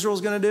that what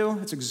Israel's going to do?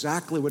 That's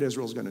exactly what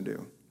Israel's going to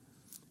do.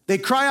 They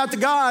cry out to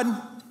God.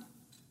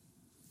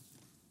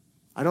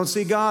 I don't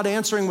see God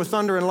answering with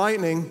thunder and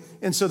lightning.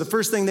 And so the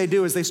first thing they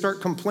do is they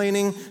start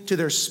complaining to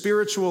their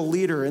spiritual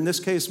leader, in this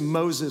case,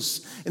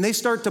 Moses. And they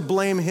start to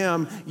blame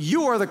him.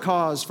 You are the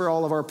cause for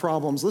all of our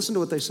problems. Listen to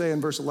what they say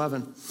in verse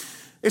 11.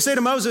 They say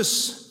to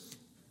Moses,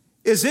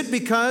 is it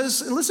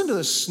because, and listen to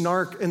the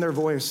snark in their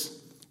voice,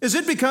 is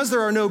it because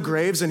there are no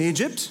graves in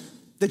Egypt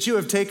that you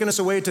have taken us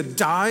away to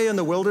die in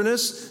the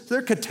wilderness? So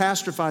they're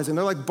catastrophizing.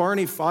 They're like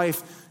Barney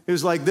Fife,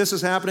 who's like, this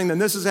is happening, then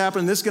this is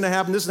happening, this is going to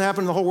happen, this is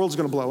happening, the whole world's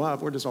going to blow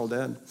up. We're just all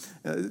dead.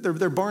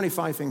 They're Barney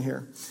Fifing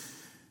here.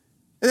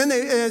 And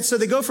then so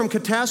they go from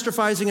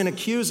catastrophizing and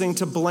accusing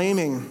to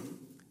blaming.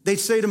 They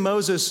say to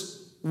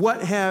Moses,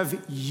 what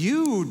have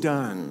you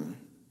done?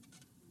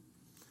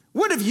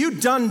 What have you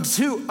done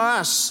to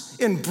us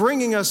in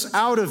bringing us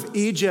out of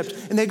Egypt?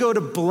 And they go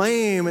to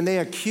blame and they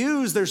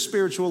accuse their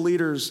spiritual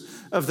leaders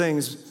of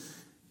things.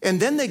 And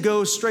then they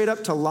go straight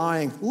up to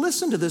lying.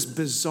 Listen to this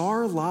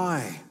bizarre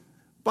lie.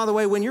 By the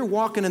way, when you're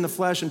walking in the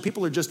flesh and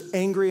people are just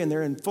angry and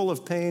they're full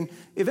of pain,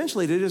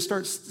 eventually they just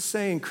start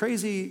saying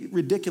crazy,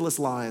 ridiculous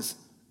lies.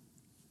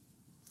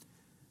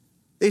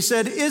 They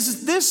said,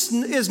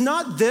 is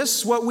not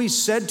this what we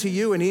said to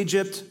you in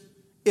Egypt?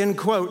 In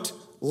quote,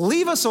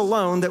 leave us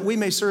alone that we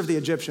may serve the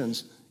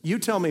Egyptians. You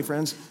tell me,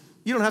 friends.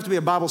 You don't have to be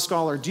a Bible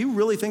scholar. Do you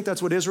really think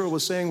that's what Israel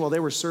was saying while they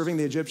were serving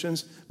the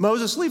Egyptians?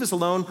 Moses, leave us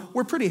alone.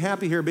 We're pretty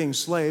happy here being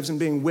slaves and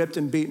being whipped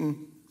and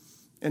beaten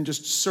and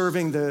just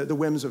serving the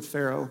whims of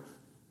Pharaoh.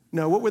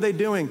 No, what were they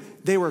doing?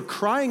 They were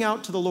crying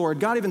out to the Lord.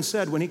 God even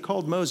said when he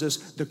called Moses,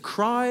 the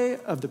cry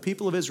of the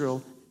people of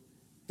Israel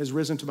has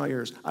risen to my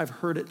ears. I've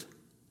heard it.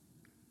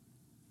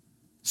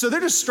 So they're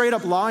just straight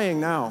up lying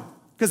now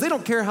because they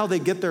don't care how they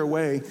get their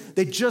way.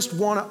 They just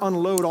want to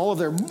unload all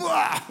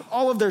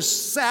of their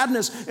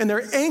sadness and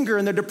their anger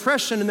and their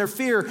depression and their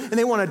fear, and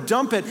they want to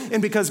dump it.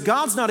 And because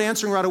God's not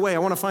answering right away, I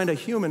want to find a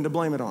human to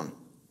blame it on.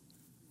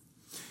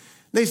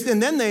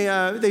 And then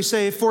they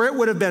say, for it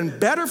would have been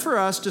better for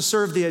us to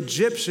serve the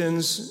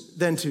Egyptians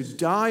than to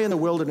die in the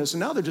wilderness. And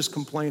now they're just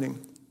complaining.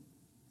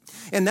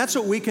 And that's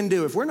what we can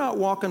do. If we're not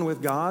walking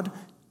with God,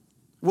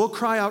 we'll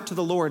cry out to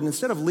the Lord. And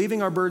instead of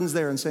leaving our burdens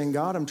there and saying,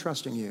 God, I'm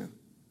trusting you.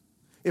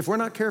 If we're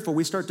not careful,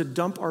 we start to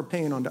dump our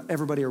pain onto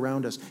everybody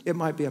around us. It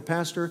might be a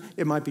pastor,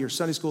 it might be your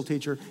Sunday school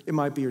teacher, it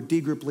might be your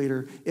D group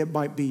leader, it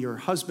might be your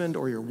husband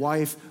or your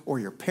wife or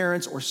your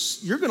parents, or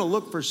you're going to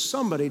look for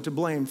somebody to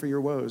blame for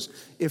your woes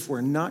if we're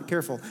not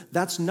careful.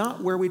 That's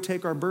not where we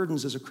take our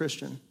burdens as a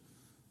Christian.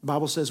 The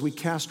Bible says we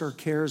cast our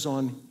cares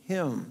on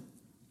him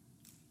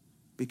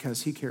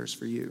because he cares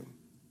for you.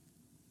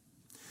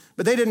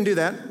 But they didn't do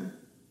that.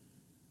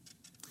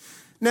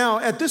 Now,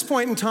 at this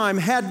point in time,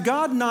 had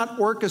God not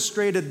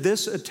orchestrated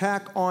this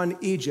attack on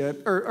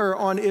Egypt, or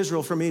on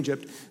Israel from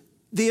Egypt,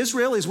 the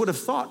Israelis would have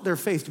thought their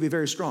faith to be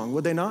very strong,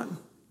 would they not?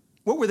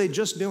 What were they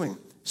just doing?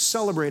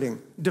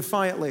 Celebrating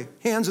defiantly,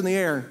 hands in the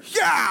air.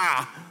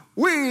 Yeah,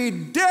 we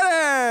did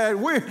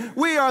it.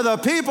 We are the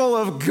people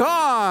of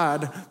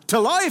God to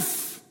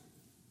life.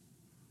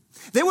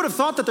 They would have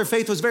thought that their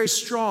faith was very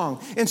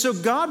strong. And so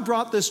God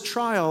brought this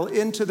trial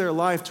into their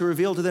life to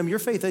reveal to them, your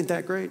faith ain't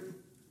that great.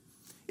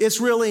 It's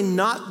really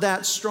not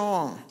that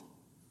strong.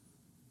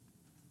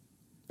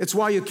 It's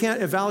why you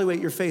can't evaluate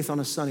your faith on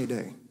a sunny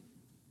day.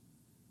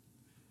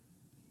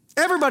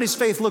 Everybody's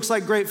faith looks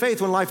like great faith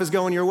when life is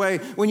going your way,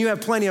 when you have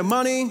plenty of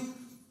money,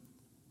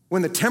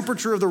 when the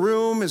temperature of the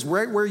room is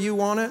right where you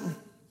want it.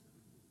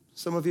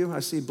 Some of you, I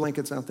see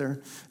blankets out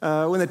there.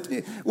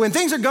 When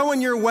things are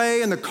going your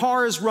way and the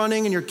car is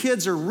running and your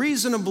kids are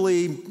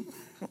reasonably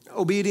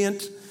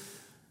obedient,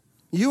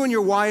 you and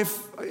your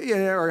wife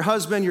or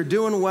husband, you're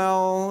doing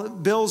well,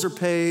 bills are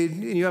paid,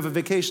 and you have a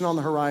vacation on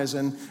the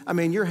horizon. I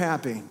mean, you're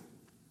happy.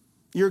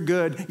 You're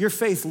good. Your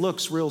faith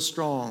looks real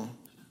strong.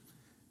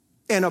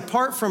 And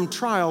apart from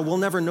trial, we'll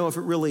never know if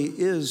it really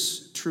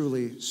is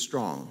truly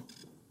strong.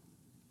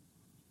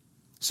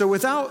 So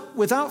without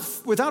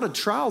a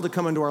trial to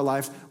come into our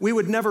life, we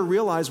would never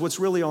realize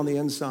what's really on the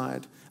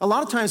inside. A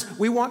lot of times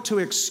we want to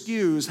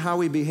excuse how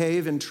we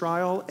behave in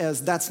trial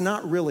as that's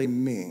not really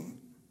me.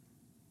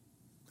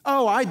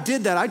 Oh, I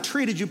did that. I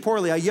treated you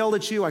poorly. I yelled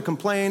at you. I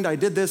complained. I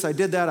did this. I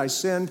did that. I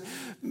sinned.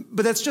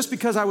 But that's just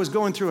because I was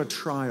going through a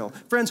trial.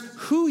 Friends,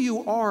 who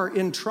you are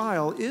in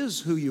trial is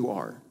who you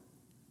are.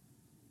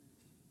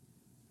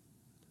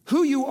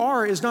 Who you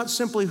are is not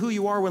simply who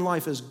you are when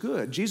life is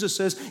good. Jesus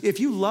says,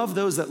 if you love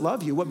those that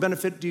love you, what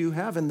benefit do you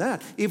have in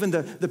that? Even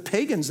the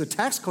pagans, the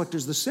tax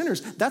collectors, the sinners,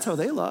 that's how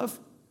they love.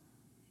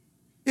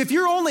 If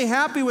you're only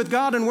happy with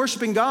God and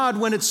worshiping God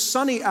when it's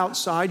sunny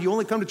outside, you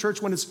only come to church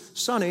when it's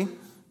sunny.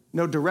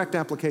 No direct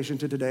application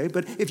to today,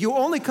 but if you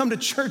only come to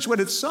church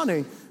when it's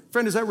sunny,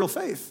 friend, is that real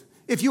faith?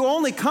 If you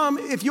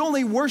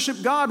only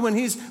worship God when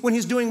he's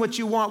doing what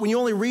you want, when you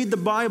only read the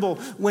Bible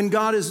when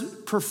God is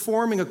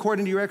performing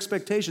according to your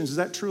expectations, is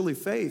that truly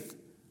faith?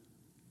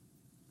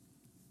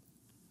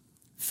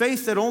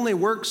 Faith that only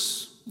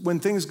works when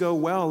things go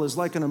well is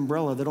like an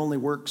umbrella that only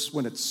works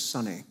when it's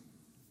sunny.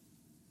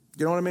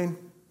 You know what I mean?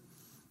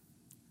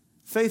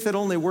 Faith that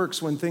only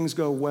works when things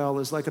go well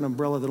is like an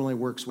umbrella that only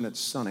works when it's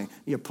sunny.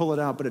 You pull it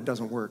out, but it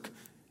doesn't work.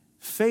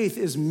 Faith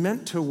is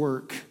meant to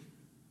work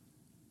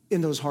in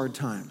those hard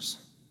times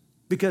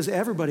because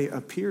everybody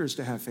appears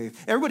to have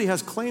faith. Everybody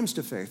has claims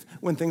to faith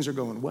when things are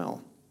going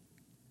well.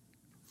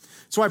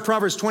 That's why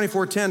Proverbs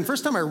 24:10,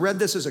 first time I read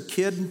this as a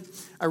kid,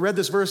 I read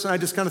this verse and I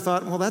just kind of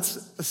thought, well,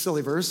 that's a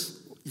silly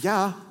verse.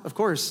 Yeah, of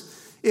course.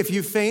 If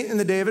you faint in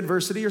the day of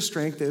adversity, your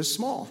strength is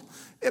small.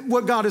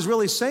 What God is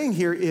really saying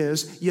here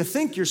is you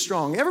think you're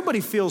strong. Everybody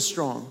feels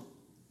strong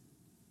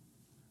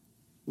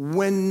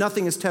when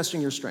nothing is testing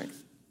your strength.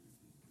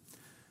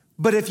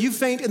 But if you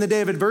faint in the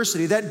day of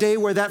adversity, that day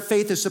where that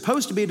faith is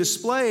supposed to be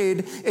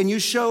displayed, and you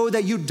show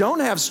that you don't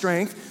have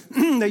strength,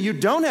 that you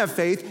don't have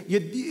faith,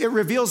 it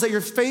reveals that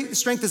your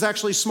strength is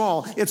actually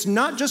small. It's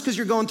not just because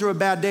you're going through a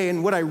bad day,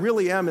 and what I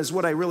really am is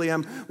what I really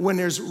am when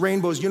there's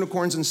rainbows,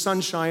 unicorns, and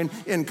sunshine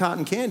and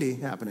cotton candy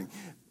happening.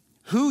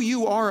 Who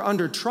you are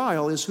under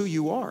trial is who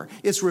you are.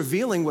 It's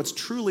revealing what's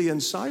truly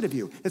inside of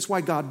you. It's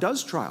why God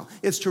does trial.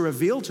 It's to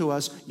reveal to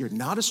us, you're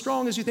not as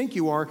strong as you think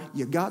you are.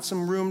 You got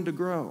some room to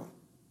grow.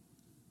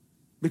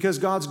 Because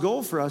God's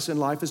goal for us in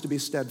life is to be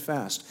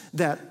steadfast,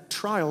 that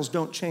trials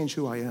don't change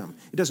who I am.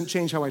 It doesn't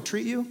change how I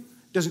treat you.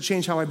 It doesn't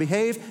change how I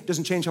behave. It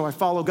doesn't change how I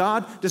follow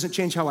God. It doesn't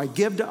change how I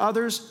give to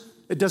others.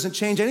 It doesn't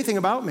change anything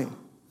about me.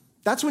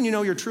 That's when you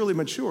know you're truly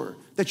mature,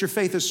 that your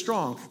faith is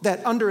strong,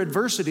 that under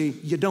adversity,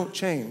 you don't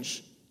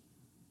change.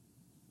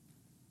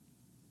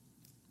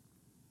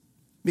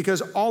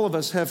 Because all of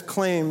us have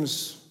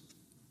claims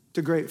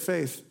to great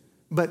faith,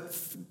 but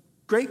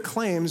great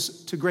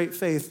claims to great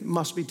faith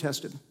must be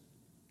tested.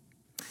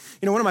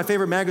 You know, one of my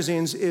favorite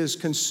magazines is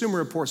Consumer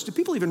Reports. Do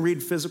people even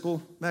read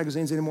physical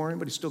magazines anymore?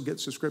 Anybody still get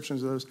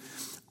subscriptions to those?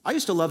 I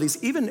used to love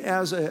these. Even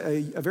as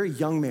a very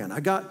young man, I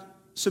got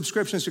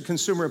subscriptions to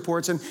Consumer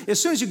Reports, and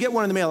as soon as you get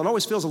one in the mail, it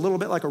always feels a little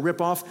bit like a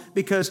ripoff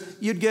because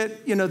you'd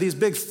get, these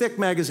big, thick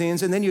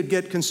magazines, and then you'd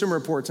get Consumer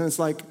Reports, and it's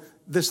like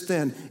this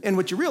thin. And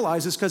what you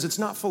realize is because it's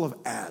not full of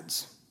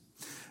ads.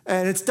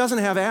 And it doesn't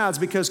have ads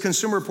because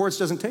Consumer Reports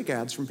doesn't take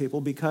ads from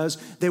people because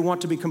they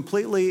want to be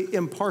completely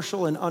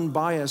impartial and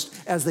unbiased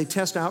as they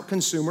test out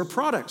consumer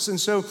products. And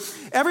so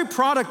every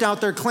product out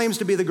there claims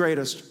to be the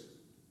greatest,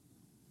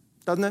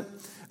 doesn't it?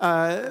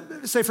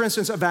 Say, for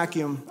instance, a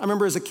vacuum. I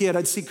remember as a kid,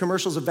 I'd see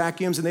commercials of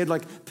vacuums, and they'd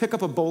like pick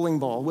up a bowling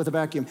ball with a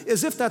vacuum,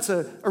 as if that's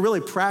a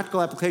really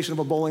practical application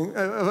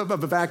of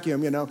a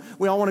vacuum, you know.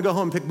 We all want to go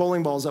home and pick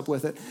bowling balls up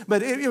with it.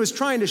 But it was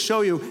trying to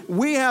show you,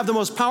 we have the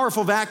most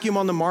powerful vacuum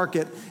on the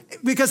market,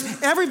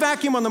 because every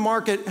vacuum on the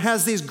market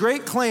has these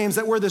great claims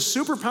that we're this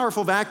super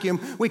powerful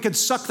vacuum. We could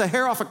suck the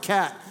hair off a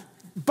cat.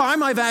 Buy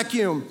my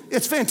vacuum.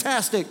 It's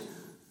fantastic.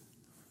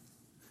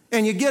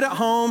 And you get it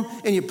home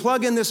and you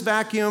plug in this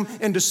vacuum,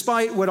 and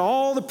despite what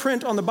all the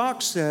print on the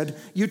box said,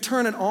 you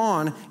turn it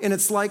on and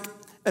it's like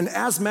an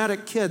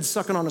asthmatic kid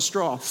sucking on a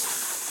straw.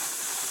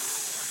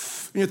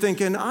 And you're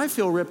thinking, I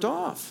feel ripped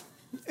off.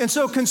 And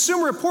so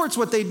Consumer Reports,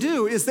 what they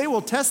do is they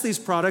will test these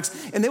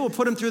products and they will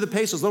put them through the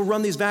paces. They'll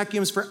run these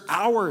vacuums for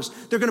hours.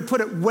 They're going to put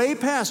it way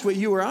past what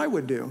you or I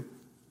would do,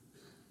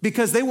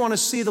 because they want to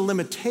see the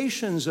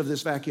limitations of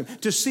this vacuum,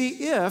 to see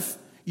if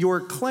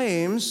your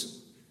claims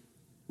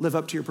live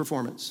up to your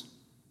performance.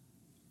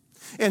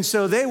 And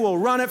so they will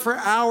run it for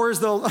hours.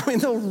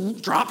 They'll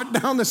drop it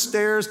down the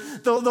stairs.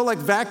 They'll like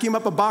vacuum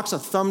up a box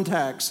of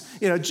thumbtacks,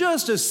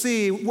 just to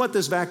see what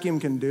this vacuum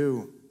can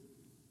do.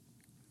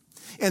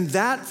 And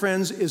that,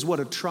 friends, is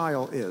what a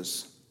trial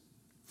is.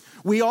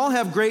 We all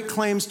have great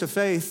claims to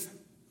faith.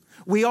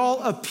 We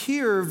all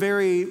appear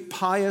very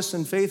pious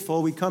and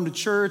faithful. We come to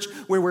church,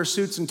 we wear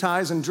suits and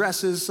ties and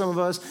dresses, some of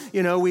us.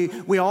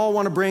 We all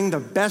want to bring the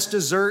best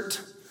dessert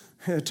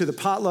to the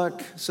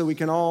potluck so we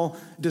can all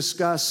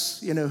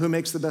discuss, who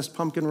makes the best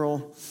pumpkin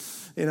roll.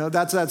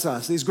 That's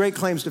us, these great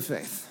claims to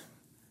faith.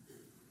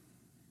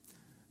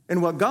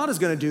 And what God is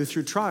going to do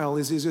through trial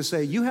is he's going to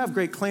say, you have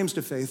great claims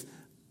to faith.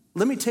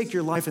 Let me take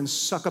your life and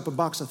suck up a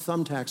box of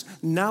thumbtacks.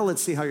 Now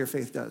let's see how your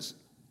faith does.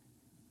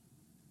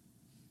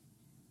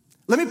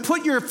 Let me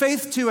put your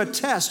faith to a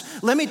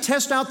test. Let me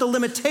test out the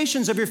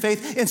limitations of your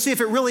faith and see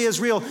if it really is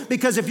real.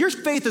 Because if your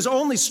faith is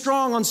only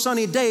strong on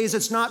sunny days,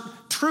 it's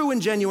not true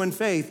and genuine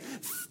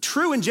faith.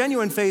 True and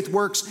genuine faith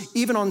works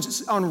even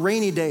on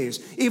rainy days,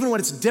 even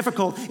when it's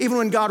difficult, even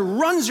when God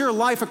runs your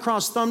life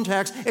across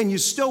thumbtacks and you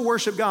still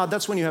worship God.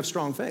 That's when you have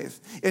strong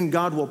faith. And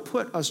God will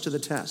put us to the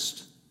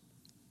test.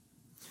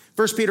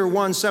 1 Peter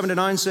 1,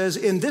 7-9 says,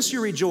 in this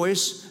you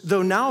rejoice,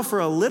 though now for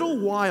a little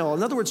while.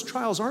 In other words,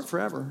 trials aren't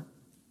forever.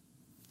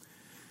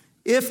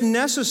 If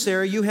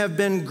necessary, you have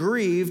been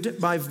grieved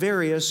by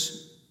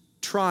various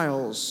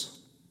trials.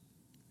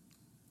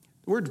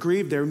 The word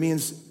grieved there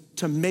means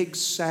to make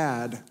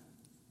sad,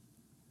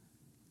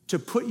 to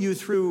put you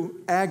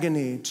through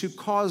agony, to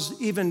cause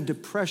even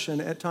depression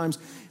at times.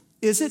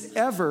 Is it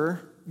ever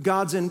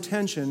God's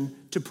intention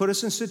to put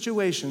us in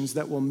situations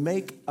that will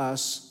make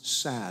us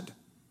sad?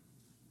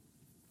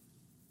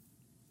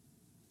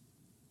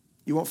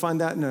 You won't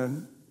find that in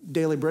a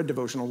daily bread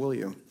devotional, will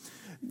you?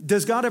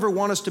 Does God ever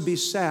want us to be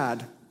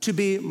sad, to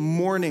be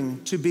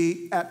mourning, to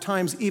be at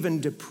times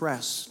even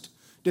depressed?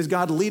 Does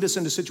God lead us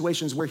into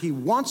situations where he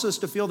wants us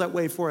to feel that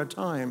way for a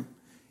time?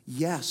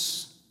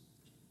 Yes.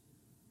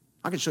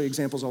 I can show you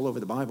examples all over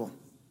the Bible.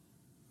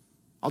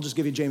 I'll just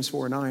give you James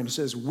 4:9. It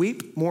says,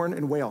 weep, mourn,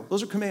 and wail.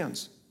 Those are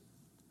commands.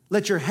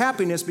 Let your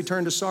happiness be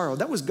turned to sorrow.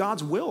 That was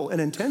God's will and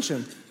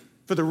intention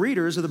for the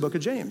readers of the book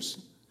of James.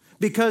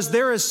 Because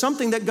there is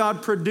something that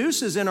God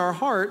produces in our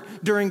heart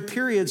during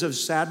periods of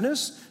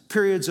sadness,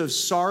 periods of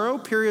sorrow,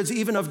 periods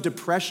even of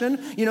depression.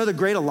 The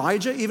great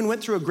Elijah even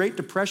went through a great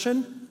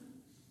depression.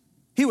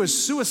 He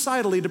was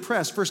suicidally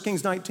depressed, 1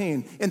 Kings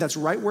 19. And that's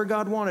right where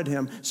God wanted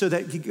him, so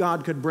that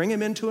God could bring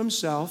him into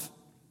himself,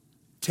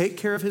 take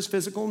care of his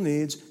physical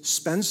needs,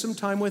 spend some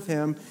time with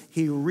him.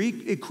 He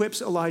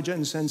re-equips Elijah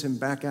and sends him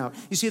back out.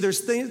 You see,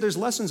 there's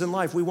lessons in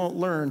life we won't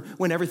learn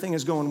when everything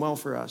is going well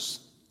for us.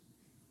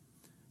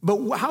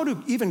 But how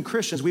do even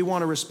Christians, we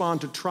want to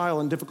respond to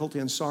trial and difficulty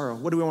and sorrow?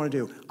 What do we want to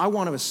do? I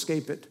want to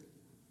escape it.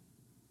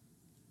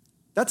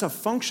 That's a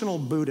functional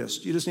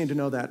Buddhist. You just need to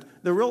know that.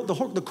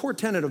 The core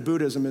tenet of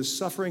Buddhism is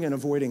suffering and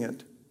avoiding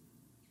it.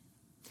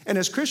 And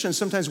as Christians,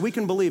 sometimes we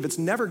can believe it's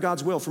never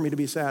God's will for me to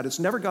be sad. It's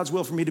never God's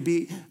will for me to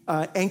be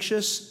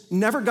anxious.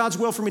 Never God's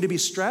will for me to be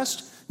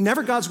stressed.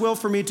 Never God's will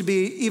for me to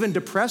be even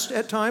depressed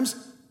at times.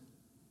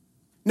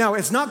 Now,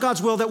 it's not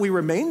God's will that we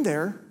remain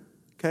there,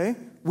 okay?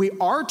 We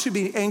are to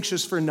be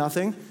anxious for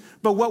nothing,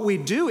 but what we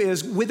do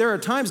is, there are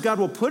times God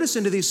will put us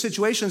into these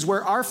situations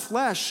where our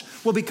flesh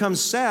will become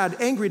sad,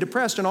 angry,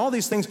 depressed, and all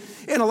these things,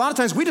 and a lot of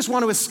times we just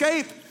want to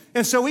escape,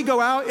 and so we go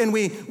out and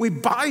we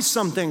buy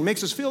something,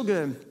 makes us feel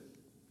good,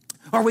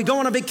 or we go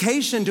on a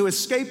vacation to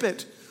escape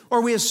it,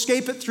 or we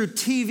escape it through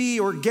TV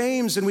or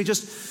games, and we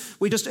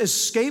just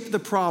escape the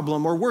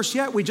problem, or worse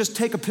yet, we just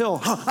take a pill.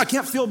 I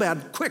can't feel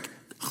bad, quick.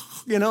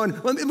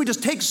 And we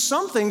just take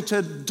something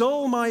to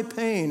dull my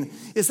pain.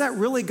 Is that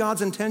really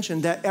God's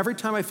intention, that every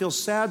time I feel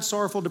sad,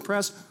 sorrowful,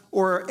 depressed,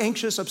 or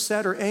anxious,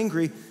 upset, or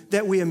angry,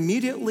 that we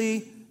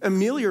immediately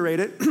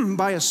ameliorate it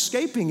by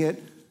escaping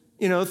it,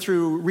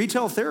 through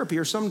retail therapy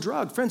or some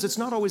drug? Friends, it's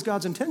not always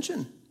God's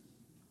intention.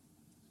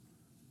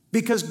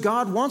 Because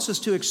God wants us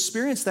to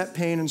experience that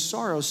pain and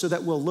sorrow so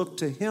that we'll look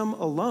to him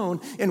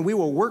alone, and we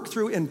will work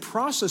through and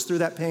process through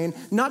that pain,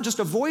 not just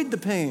avoid the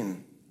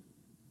pain.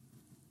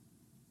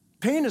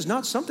 Pain is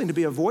not something to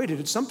be avoided.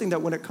 It's something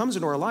that when it comes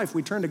into our life,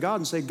 we turn to God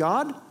and say,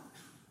 God,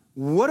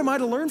 what am I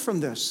to learn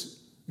from this?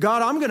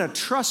 God, I'm going to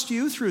trust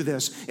you through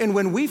this. And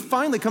when we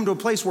finally come to a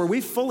place where we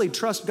fully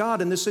trust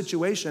God in this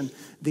situation,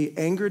 the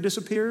anger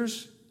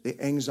disappears, the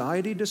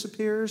anxiety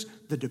disappears,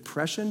 the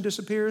depression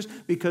disappears,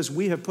 because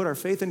we have put our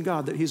faith in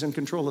God that he's in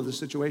control of the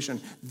situation.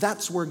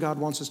 That's where God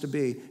wants us to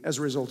be as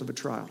a result of a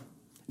trial,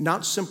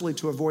 not simply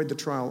to avoid the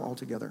trial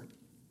altogether.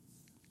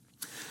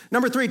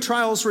 Number 3,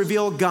 trials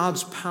reveal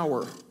God's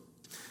power.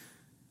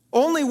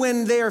 Only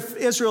when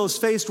Israel is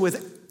faced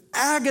with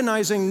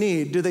agonizing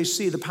need do they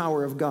see the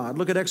power of God.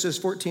 Look at Exodus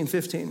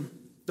 14:15.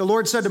 The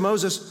Lord said to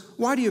Moses,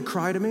 why do you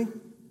cry to me?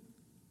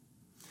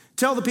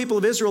 Tell the people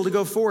of Israel to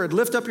go forward.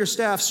 Lift up your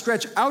staff,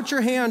 stretch out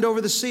your hand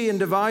over the sea and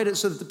divide it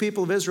so that the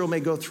people of Israel may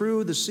go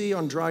through the sea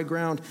on dry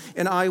ground.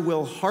 And I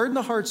will harden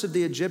the hearts of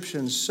the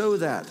Egyptians so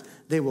that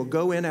they will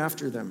go in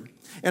after them.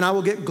 And I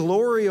will get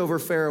glory over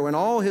Pharaoh and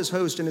all his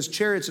host and his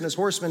chariots and his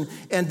horsemen.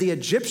 And the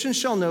Egyptians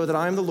shall know that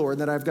I am the Lord,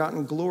 and that I've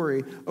gotten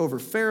glory over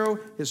Pharaoh,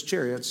 his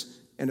chariots,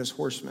 and his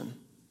horsemen.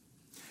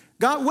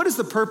 God, what is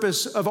the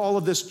purpose of all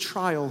of this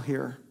trial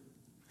here?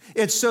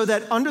 It's so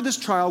that under this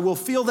trial, we'll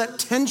feel that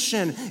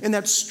tension and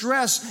that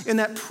stress and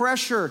that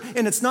pressure,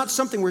 and it's not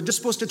something we're just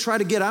supposed to try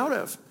to get out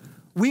of.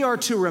 We are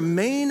to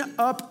remain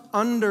up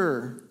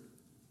under,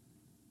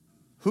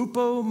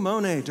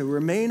 hupomone, to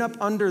remain up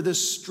under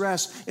this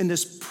stress and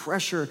this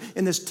pressure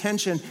and this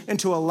tension, and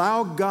to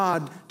allow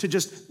God to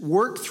just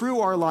work through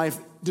our life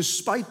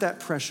despite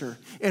that pressure.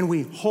 And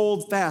we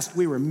hold fast,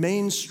 we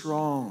remain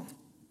strong.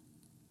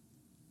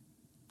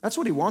 That's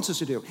what he wants us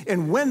to do.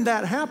 And when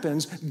that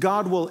happens,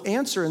 God will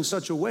answer in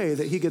such a way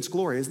that he gets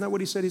glory. Isn't that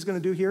what he said he's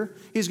going to do here?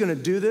 He's going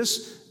to do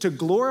this to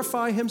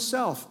glorify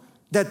himself,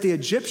 that the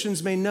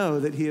Egyptians may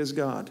know that he is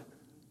God.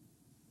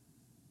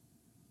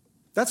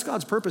 That's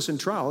God's purpose in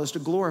trial, is to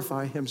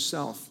glorify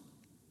himself.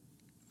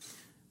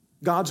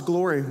 God's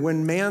glory,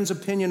 when man's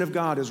opinion of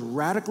God is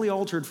radically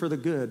altered for the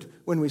good,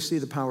 when we see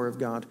the power of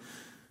God.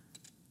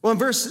 Well, in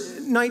verse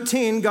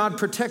 19, God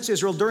protects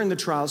Israel during the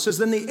trial. It says,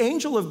 then the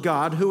angel of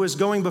God, who was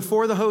going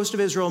before the host of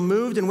Israel,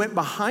 moved and went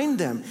behind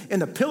them.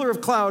 And the pillar of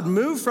cloud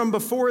moved from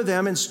before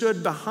them and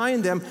stood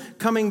behind them,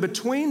 coming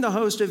between the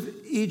host of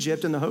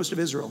Egypt and the host of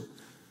Israel.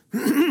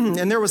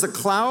 And there was a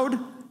cloud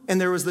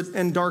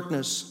and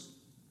darkness.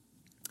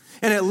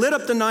 And it lit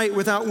up the night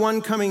without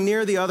one coming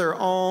near the other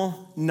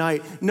all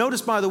night.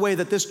 Notice, by the way,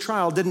 that this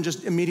trial didn't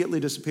just immediately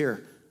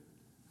disappear.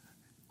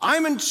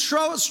 I'm in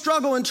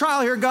struggle and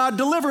trial here, God,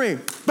 deliver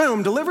me.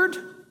 Boom, delivered?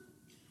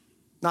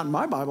 Not in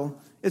my Bible.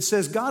 It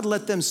says God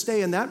let them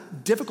stay in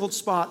that difficult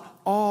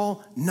spot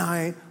all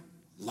night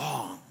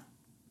long.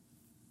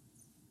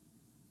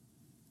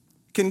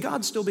 Can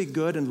God still be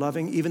good and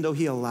loving even though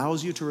he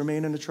allows you to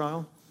remain in a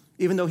trial?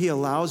 Even though he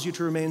allows you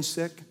to remain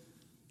sick?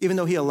 Even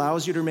though he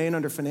allows you to remain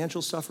under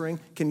financial suffering?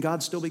 Can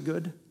God still be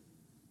good?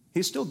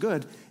 He's still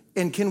good.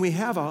 And can we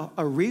have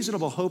a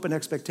reasonable hope and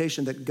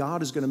expectation that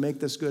God is going to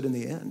make this good in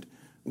the end?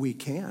 We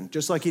can,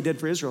 just like he did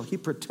for Israel. He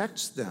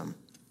protects them.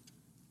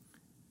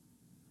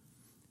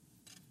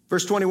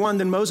 Verse 21,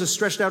 then Moses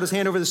stretched out his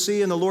hand over the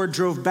sea, and the Lord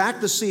drove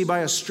back the sea by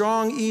a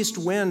strong east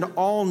wind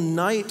all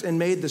night and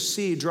made the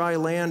sea dry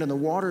land, and the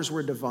waters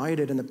were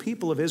divided. And the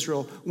people of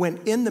Israel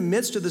went in the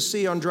midst of the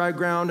sea on dry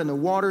ground, and the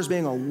waters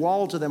being a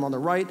wall to them on the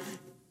right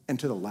and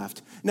to the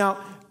left.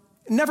 Now,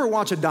 never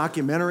watch a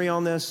documentary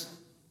on this.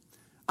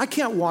 I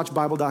can't watch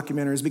Bible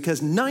documentaries because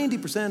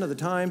 90% of the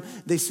time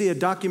they see a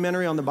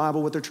documentary on the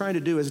Bible, what they're trying to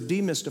do is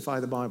demystify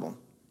the Bible,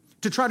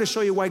 to try to show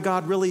you why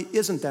God really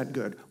isn't that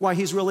good, why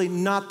he's really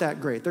not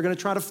that great. They're going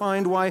to try to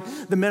find why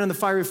the men in the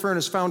fiery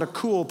furnace found a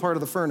cool part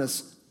of the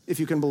furnace, if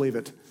you can believe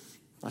it.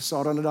 I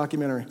saw it on a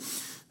documentary,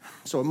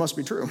 so it must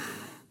be true.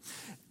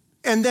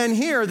 And then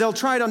here, they'll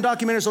try it on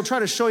documentaries, they'll try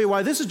to show you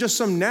why this is just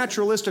some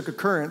naturalistic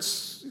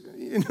occurrence,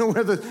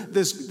 where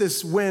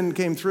this wind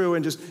came through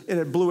and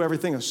it blew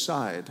everything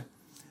aside.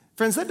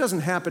 Friends, that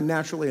doesn't happen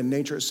naturally in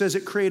nature. It says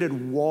it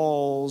created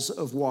walls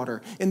of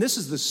water. And this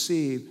is the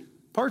sea.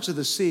 Parts of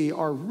the sea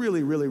are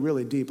really, really,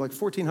 really deep, like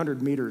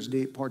 1,400 meters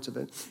deep, parts of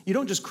it. You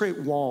don't just create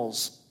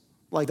walls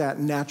like that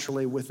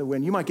naturally with the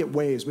wind. You might get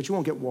waves, but you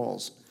won't get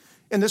walls.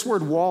 And this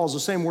word wall is the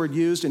same word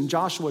used in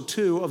Joshua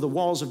 2 of the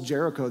walls of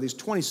Jericho, these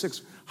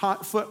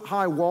 26-foot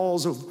high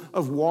walls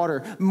of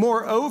water.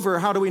 Moreover,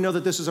 how do we know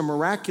that this is a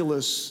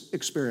miraculous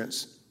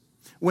experience?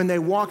 When the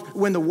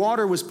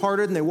water was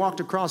parted and they walked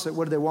across it,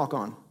 what did they walk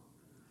on?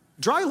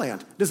 Dry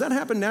land. Does that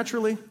happen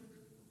naturally?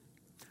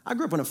 I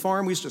grew up on a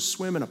farm. We used to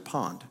swim in a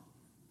pond.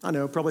 I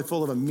know, probably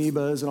full of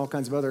amoebas and all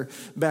kinds of other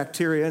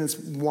bacteria, and it's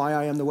why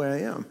I am the way I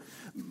am.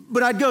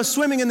 But I'd go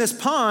swimming in this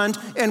pond,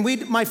 and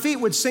my feet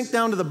would sink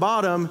down to the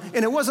bottom,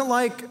 and it wasn't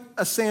like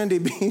a sandy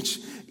beach.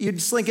 You'd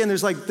slink in,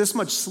 there's like this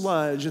much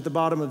sludge at the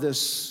bottom of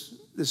this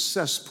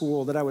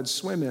cesspool that I would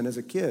swim in as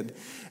a kid.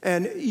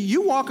 And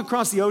you walk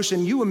across the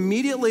ocean, you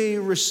immediately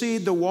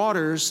recede the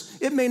waters.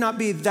 It may not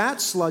be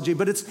that sludgy,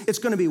 but it's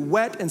going to be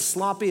wet and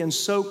sloppy and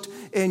soaked,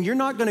 and you're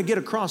not going to get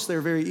across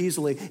there very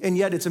easily, and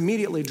yet it's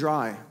immediately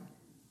dry.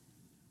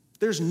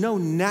 There's no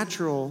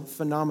natural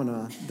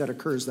phenomena that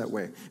occurs that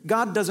way.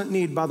 God doesn't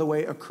need, by the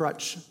way, a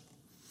crutch.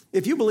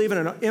 If you believe in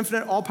an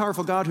infinite,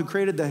 all-powerful God who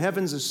created the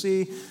heavens, the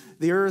sea,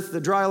 the earth,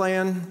 the dry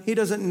land, he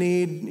doesn't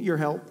need your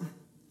help.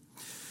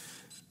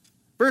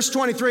 Verse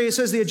 23, it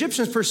says, the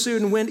Egyptians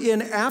pursued and went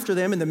in after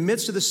them in the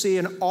midst of the sea,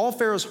 and all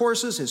Pharaoh's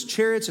horses, his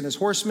chariots, and his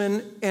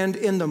horsemen, and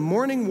in the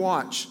morning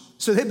watch.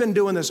 So they've been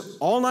doing this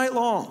all night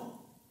long.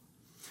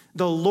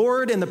 The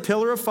Lord in the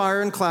pillar of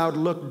fire and cloud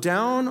looked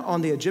down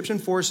on the Egyptian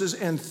forces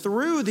and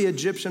threw the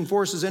Egyptian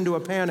forces into a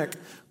panic,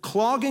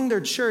 clogging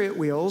their chariot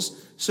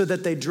wheels so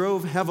that they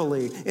drove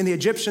heavily. And the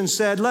Egyptians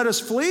said, let us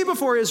flee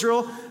before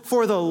Israel,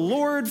 for the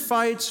Lord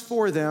fights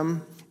for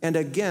them and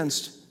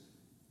against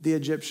the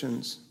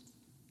Egyptians.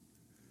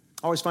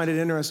 I always find it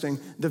interesting.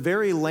 The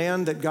very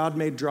land that God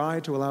made dry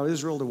to allow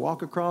Israel to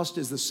walk across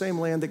is the same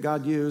land that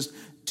God used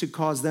to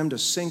cause them to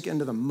sink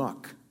into the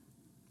muck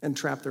and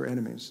trap their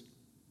enemies.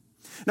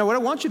 Now, what I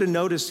want you to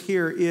notice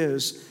here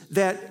is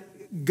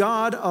that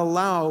God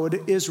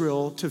allowed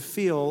Israel to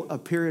feel a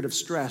period of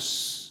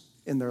stress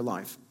in their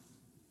life.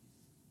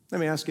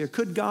 Let me ask you,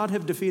 could God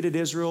have defeated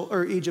Israel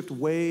or Egypt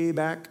way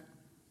back?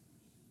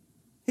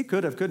 He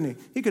could have, couldn't he?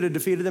 He could have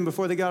defeated them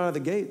before they got out of the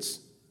gates.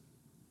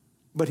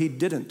 But he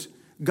didn't.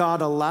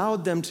 God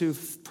allowed them to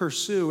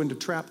pursue and to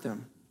trap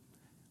them,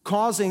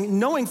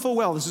 knowing full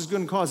well this is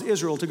going to cause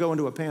Israel to go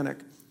into a panic.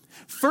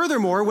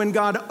 Furthermore, when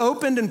God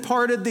opened and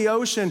parted the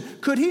ocean,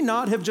 could he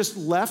not have just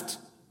left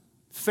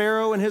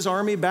Pharaoh and his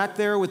army back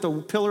there with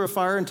the pillar of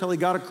fire until he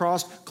got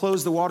across,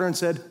 closed the water, and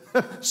said,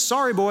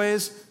 sorry,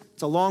 boys,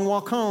 it's a long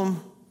walk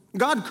home?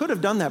 God could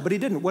have done that, but he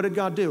didn't. What did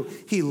God do?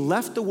 He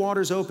left the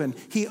waters open.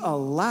 He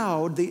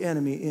allowed the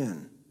enemy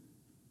in.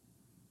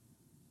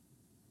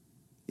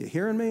 You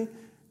hearing me?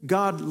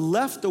 God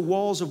left the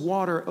walls of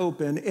water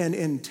open and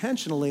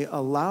intentionally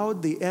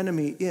allowed the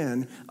enemy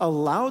in,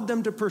 allowed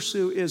them to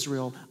pursue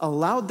Israel,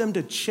 allowed them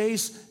to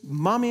chase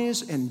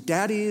mommies and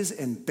daddies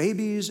and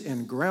babies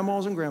and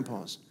grandmas and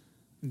grandpas.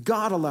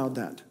 God allowed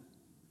that.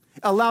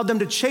 Allowed them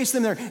to chase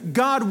them there.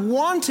 God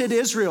wanted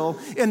Israel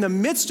in the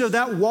midst of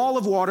that wall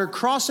of water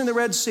crossing the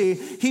Red Sea.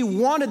 He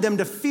wanted them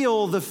to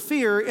feel the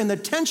fear and the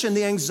tension,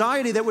 the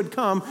anxiety that would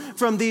come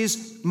from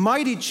these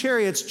mighty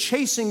chariots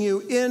chasing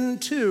you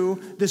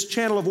into this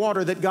channel of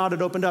water that God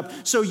had opened up.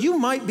 So you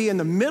might be in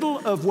the middle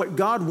of what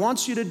God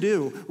wants you to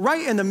do,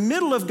 right in the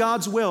middle of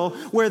God's will,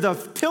 where the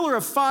pillar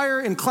of fire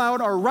and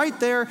cloud are right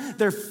there.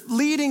 They're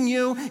leading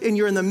you, and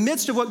you're in the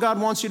midst of what God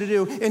wants you to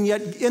do. And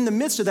yet in the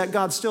midst of that,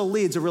 God still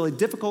leads a really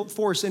difficult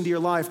force into your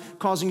life,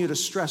 causing you to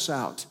stress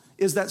out.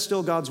 Is that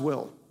still God's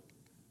will?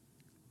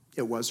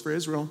 It was for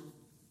Israel.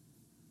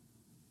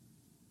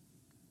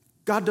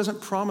 God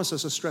doesn't promise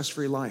us a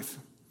stress-free life.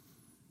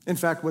 In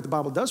fact, what the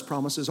Bible does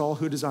promise is all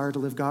who desire to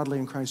live godly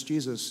in Christ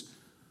Jesus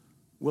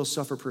will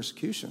suffer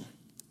persecution.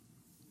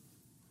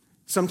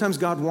 Sometimes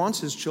God wants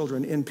his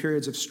children in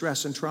periods of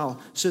stress and trial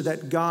so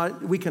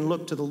that we can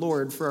look to the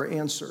Lord for our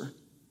answer.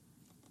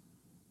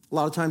 A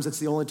lot of times it's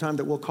the only time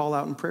that we'll call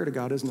out in prayer to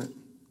God, isn't it?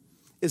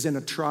 Is in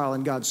a trial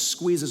and God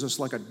squeezes us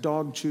like a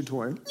dog chew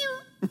toy.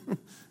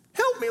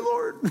 Help me,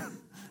 Lord.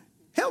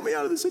 Help me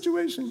out of the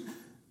situation.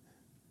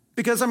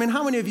 Because,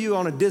 how many of you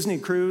on a Disney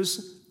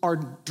cruise are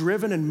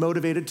driven and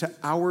motivated to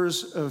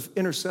hours of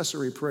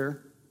intercessory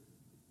prayer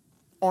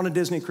on a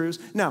Disney cruise?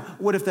 Now,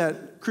 what if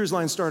that cruise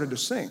line started to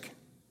sink?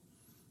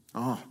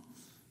 Oh,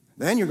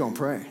 then you're going to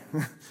pray.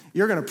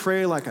 You're going to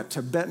pray like a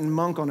Tibetan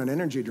monk on an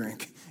energy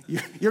drink.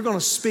 You're going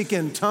to speak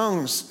in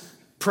tongues,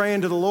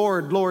 praying to the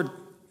Lord, Lord,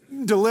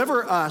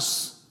 deliver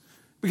us.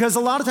 Because a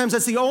lot of times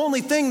that's the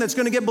only thing that's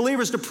going to get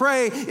believers to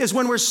pray is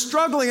when we're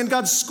struggling and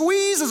God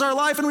squeezes our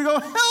life and we go,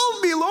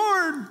 help me,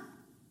 Lord.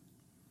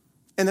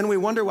 And then we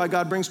wonder why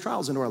God brings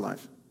trials into our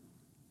life.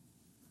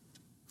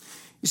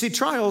 You see,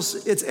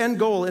 trials, its end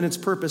goal and its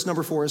purpose,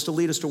 number 4, is to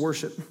lead us to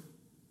worship.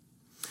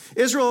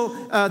 Israel,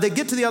 they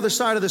get to the other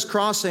side of this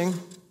crossing.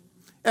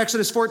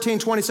 Exodus 14,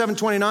 27,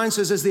 29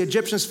 says, as the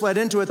Egyptians fled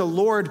into it, the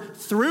Lord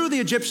threw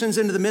the Egyptians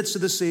into the midst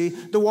of the sea.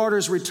 The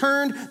waters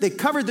returned. They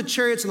covered the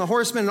chariots and the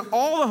horsemen and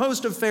all the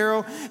host of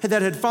Pharaoh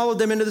that had followed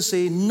them into the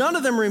sea. None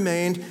of them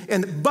remained.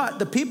 But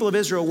the people of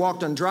Israel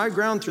walked on dry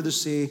ground through the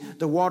sea,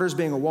 the waters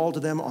being a wall to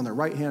them on their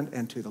right hand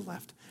and to the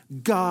left.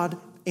 God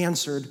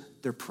answered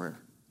their prayer.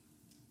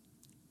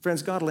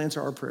 Friends, God will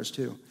answer our prayers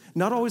too.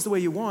 Not always the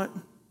way you want.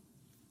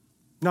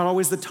 Not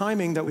always the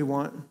timing that we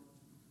want.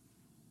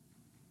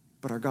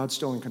 But our God's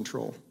still in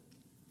control.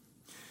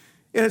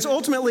 And it's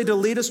ultimately to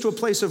lead us to a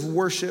place of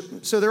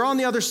worship. So they're on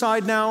the other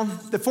side now.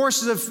 The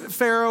forces of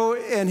Pharaoh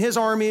and his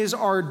armies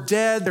are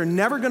dead. They're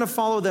never going to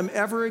follow them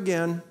ever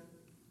again.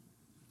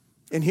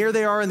 And here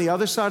they are on the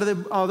other side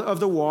of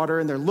the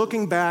water, and they're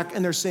looking back,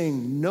 and they're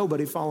seeing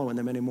nobody following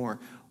them anymore.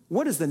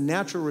 What is the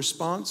natural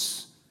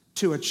response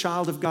to a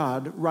child of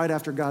God right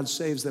after God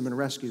saves them and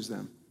rescues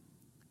them?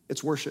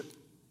 It's worship.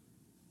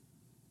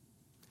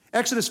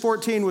 Exodus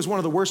 14 was one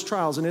of the worst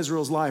trials in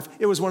Israel's life.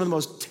 It was one of the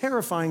most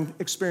terrifying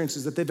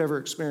experiences that they've ever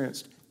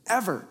experienced,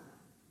 ever.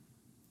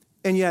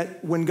 And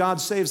yet, when God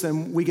saves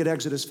them, we get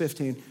Exodus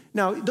 15.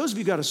 Now, those of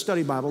you who got a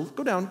study Bible,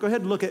 go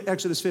ahead and look at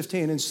Exodus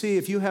 15 and see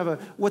if you have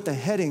what the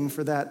heading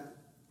for that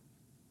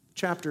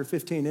chapter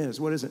 15 is.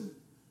 What is it?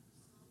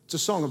 It's a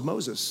song of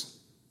Moses.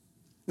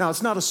 Now,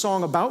 it's not a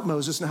song about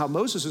Moses and how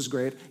Moses is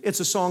great. It's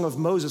a song of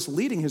Moses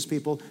leading his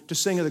people to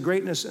sing of the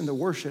greatness and the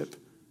worship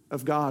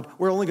of God.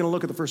 We're only going to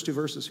look at the first two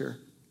verses here.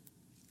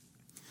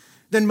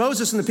 Then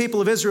Moses and the people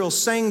of Israel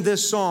sang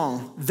this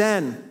song.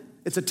 Then,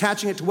 it's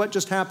attaching it to what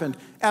just happened.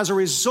 As a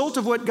result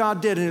of what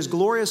God did in his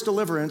glorious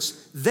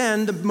deliverance,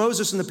 then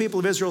Moses and the people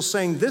of Israel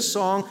sang this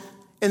song.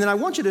 And then I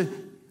want you to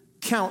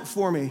count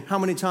for me how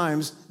many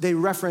times they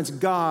reference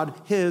God,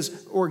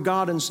 his, or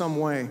God in some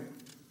way.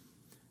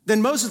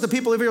 Then Moses, the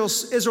people of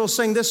Israel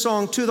sang this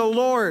song to the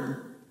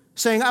Lord,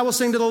 saying, I will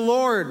sing to the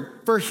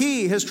Lord, for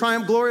he has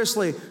triumphed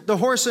gloriously. The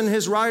horse and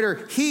his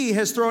rider, he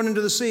has thrown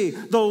into the sea.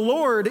 The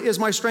Lord is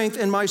my strength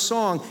and my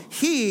song.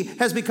 He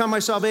has become my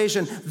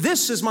salvation.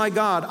 This is my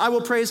God. I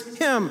will praise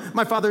him,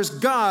 my Father's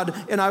God,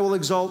 and I will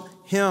exalt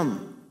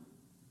him.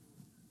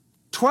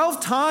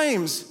 12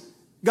 times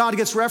God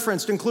gets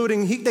referenced,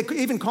 including, they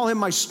even call him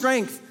my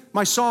strength,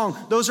 my song.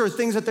 Those are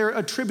things that they're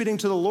attributing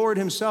to the Lord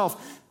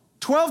himself.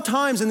 12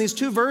 times in these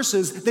two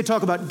verses, they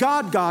talk about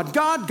God, God,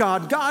 God,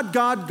 God, God,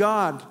 God,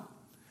 God.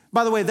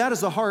 By the way, that is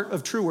the heart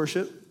of true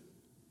worship.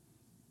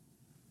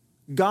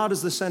 God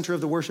is the center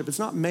of the worship. It's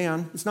not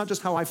man. It's not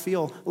just how I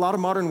feel. A lot of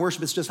modern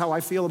worship, it's just how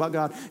I feel about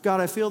God. God,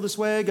 I feel this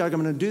way. God,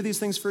 I'm going to do these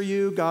things for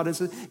you. God is,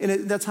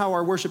 that's how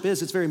our worship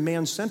is. It's very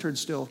man-centered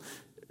still.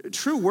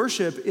 True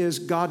worship is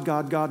God,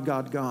 God, God,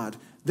 God, God.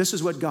 This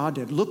is what God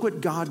did. Look what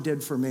God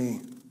did for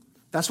me.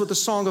 That's what the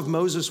Song of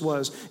Moses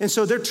was. And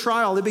so their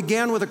trial, it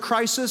began with a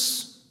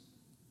crisis,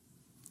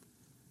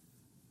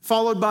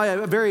 followed by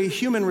a very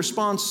human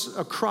response,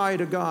 a cry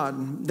to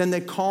God. Then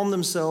they calm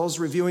themselves,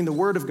 reviewing the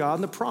word of God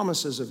and the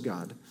promises of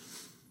God.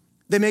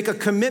 They make a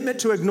commitment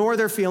to ignore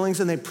their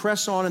feelings, and they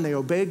press on and they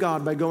obey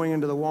God by going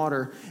into the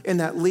water. And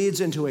that leads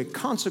into a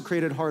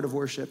consecrated heart of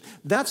worship.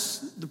 That's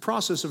the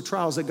process of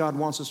trials that God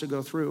wants us to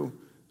go through.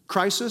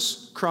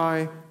 Crisis,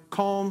 cry,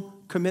 calm,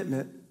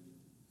 commitment,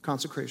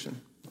 consecration.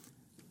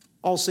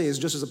 All C is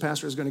just as a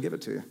pastor is going to give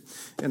it to you.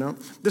 You know,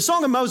 the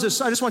Song of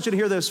Moses, I just want you to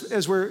hear this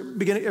as we're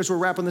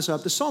wrapping this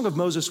up. The Song of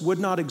Moses would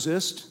not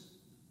exist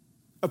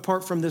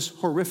apart from this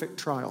horrific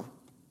trial.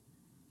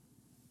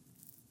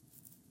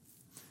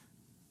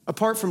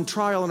 Apart from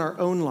trial in our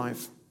own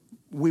life,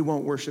 we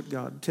won't worship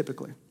God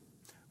typically.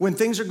 When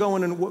things are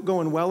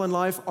going well in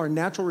life, our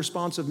natural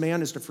response of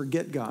man is to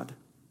forget God.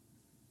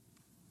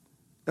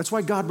 That's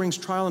why God brings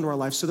trial into our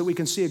life, so that we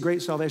can see a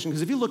great salvation.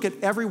 Because if you look at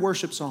every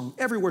worship song,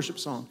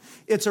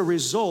 it's a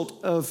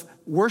result of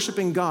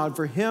worshiping God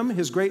for him,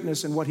 his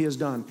greatness, and what he has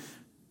done.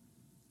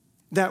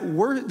 That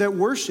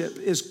worship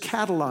is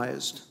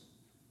catalyzed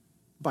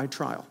by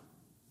trial.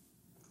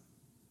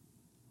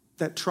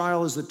 That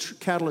trial is the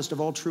catalyst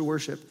of all true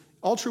worship.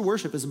 All true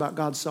worship is about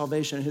God's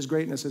salvation, his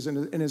greatness,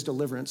 and his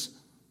deliverance.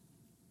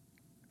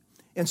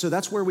 And so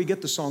that's where we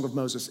get the Song of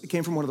Moses. It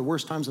came from one of the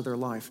worst times of their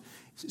life.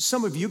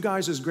 Some of you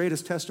guys'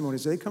 greatest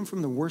testimonies, they come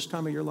from the worst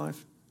time of your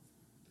life.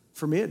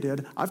 For me, it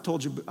did. I've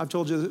told you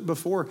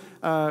before,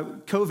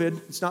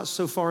 COVID, it's not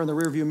so far in the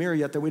rearview mirror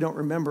yet that we don't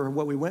remember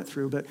what we went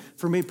through. But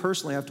for me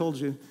personally, I've told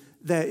you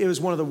that it was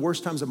one of the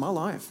worst times of my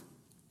life.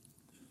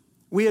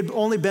 We had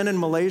only been in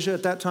Malaysia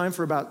at that time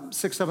for about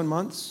 6-7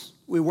 months.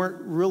 We weren't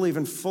really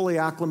even fully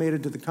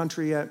acclimated to the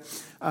country yet.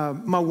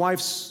 My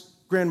wife's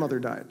grandmother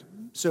died.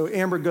 So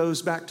Amber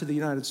goes back to the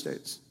United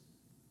States.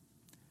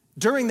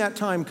 During that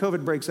time,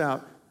 COVID breaks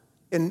out.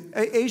 And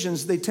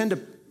Asians, they tend to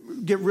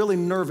get really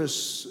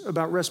nervous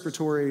about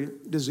respiratory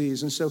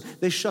disease. And so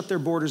they shut their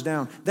borders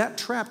down. That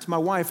trapped my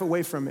wife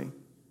away from me.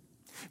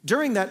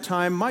 During that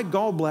time, my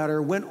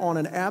gallbladder went on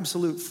an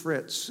absolute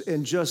fritz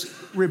and just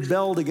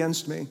rebelled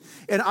against me.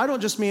 And I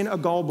don't just mean a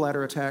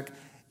gallbladder attack.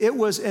 It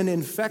was an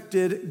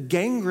infected,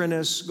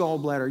 gangrenous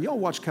gallbladder. Y'all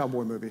watch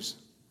cowboy movies.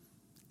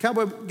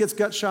 Cowboy gets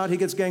gut shot, he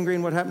gets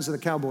gangrene. What happens to the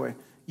cowboy?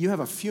 You have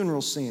a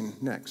funeral scene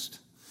next.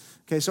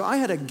 Okay, so I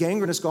had a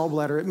gangrenous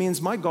gallbladder. It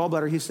means my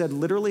gallbladder, he said,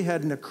 literally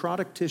had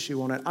necrotic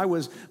tissue on it. I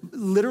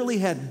literally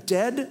had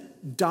dead,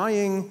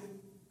 dying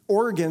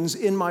organs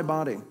in my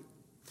body.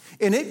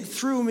 And it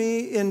threw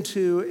me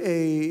into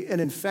an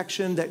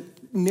infection that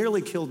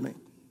nearly killed me.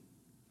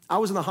 I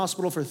was in the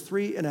hospital for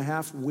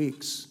 3.5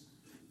 weeks,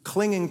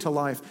 clinging to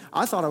life.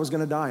 I thought I was going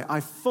to die.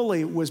 I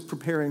fully was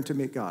preparing to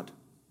meet God.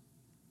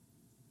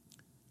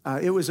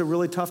 It was a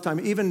really tough time.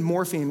 Even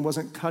morphine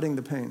wasn't cutting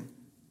the pain.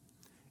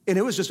 And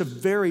it was just a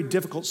very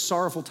difficult,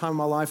 sorrowful time in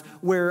my life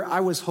where I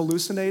was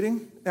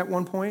hallucinating at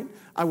one point.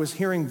 I was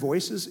hearing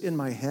voices in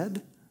my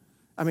head.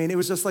 I mean, it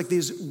was just like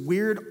these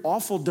weird,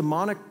 awful,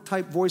 demonic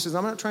type voices.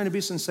 I'm not trying to be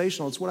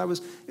sensational.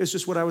 It's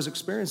just what I was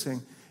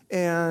experiencing.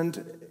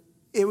 And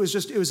it was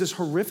this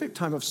horrific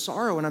time of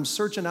sorrow, and I'm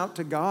searching out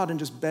to God and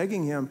just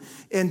begging him.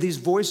 And these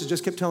voices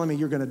just kept telling me,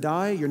 you're going to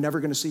die. You're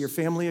never going to see your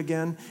family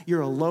again.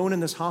 You're alone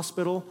in this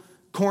hospital.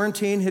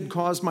 Quarantine had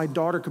caused my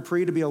daughter,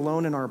 Capri, to be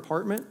alone in our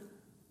apartment.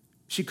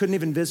 She couldn't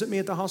even visit me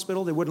at the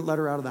hospital. They wouldn't let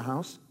her out of the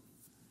house.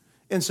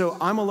 And so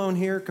I'm alone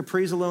here,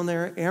 Capri's alone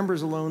there,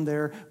 Amber's alone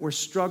there. We're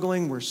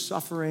struggling, we're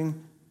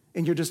suffering,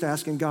 and you're just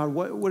asking God,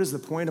 what is the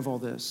point of all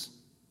this?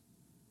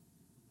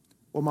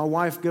 Well, my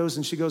wife goes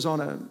and she goes on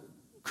a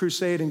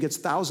crusade and gets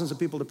thousands of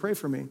people to pray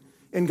for me.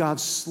 And God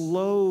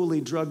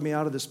slowly dragged me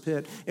out of this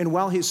pit. And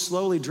while he's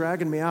slowly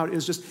dragging me out,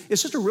 it's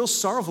just a real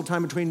sorrowful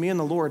time between me and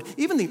the Lord.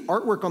 Even the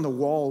artwork on the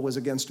wall was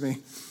against me.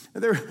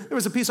 There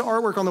was a piece of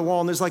artwork on the wall,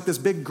 and there's like this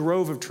big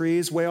grove of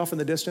trees way off in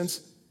the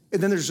distance.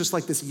 And then there's just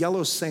like this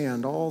yellow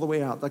sand all the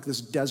way out, like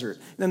this desert.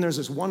 And then there's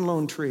this one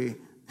lone tree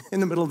in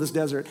the middle of this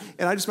desert.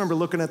 And I just remember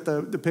looking at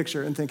the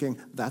picture and thinking,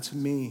 that's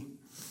me.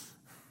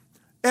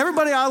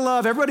 Everybody I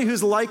love, everybody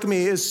who's like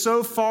me is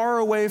so far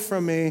away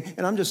from me,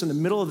 and I'm just in the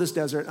middle of this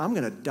desert. I'm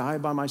going to die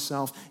by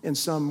myself in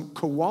some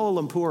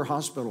Kuala Lumpur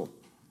hospital.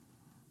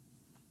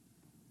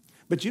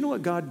 But do you know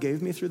what God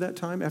gave me through that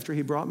time after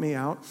he brought me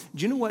out?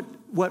 Do you know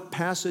what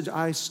passage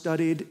I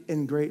studied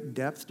in great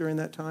depth during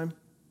that time?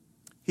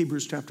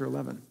 Hebrews chapter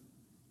 11.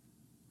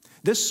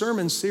 This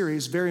sermon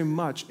series very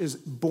much is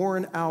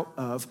born out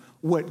of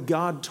what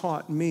God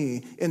taught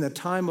me in the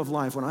time of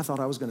life when I thought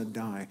I was going to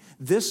die.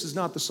 This is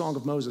not the Song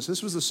of Moses.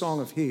 This was the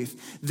Song of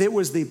Heath. That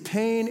was the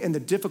pain and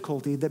the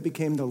difficulty that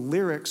became the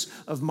lyrics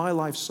of my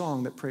life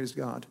song that praised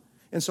God.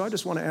 And so I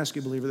just want to ask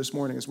you, believer, this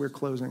morning as we're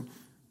closing,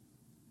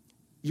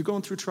 you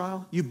going through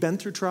trial? You've been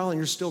through trial and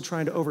you're still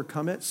trying to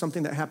overcome it?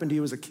 Something that happened to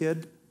you as a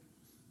kid?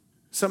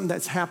 Something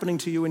that's happening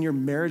to you in your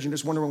marriage and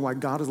just wondering why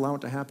God is allowing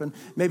it to happen.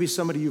 Maybe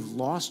somebody you've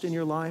lost in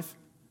your life.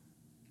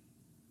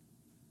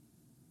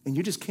 And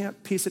you just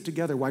can't piece it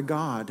together why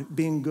God,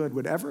 being good,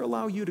 would ever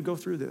allow you to go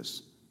through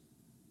this.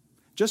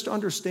 Just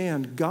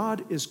understand,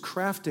 God is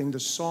crafting the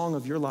song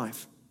of your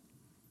life.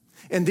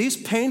 And these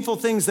painful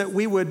things that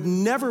we would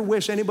never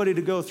wish anybody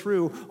to go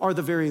through are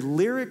the very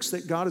lyrics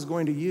that God is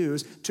going to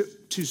use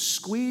to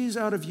squeeze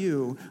out of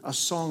you a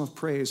song of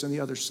praise on the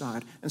other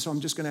side. And so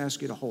I'm just going to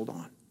ask you to hold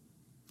on.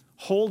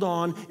 Hold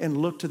on and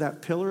look to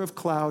that pillar of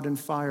cloud and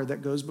fire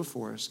that goes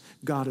before us.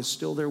 God is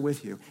still there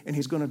with you, and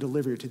he's going to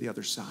deliver you to the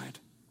other side.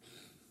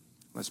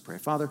 Let's pray.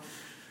 Father,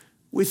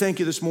 we thank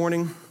you this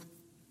morning.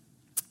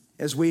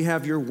 As we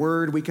have your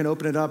word, we can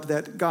open it up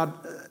that, God,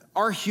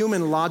 our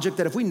human logic,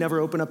 that if we never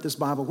open up this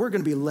Bible, we're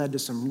going to be led to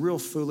some real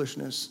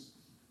foolishness.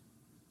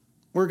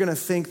 We're going to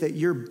think that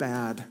you're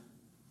bad,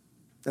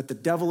 that the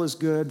devil is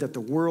good, that the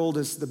world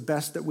is the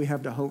best that we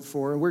have to hope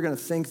for, and we're going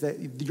to think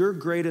that your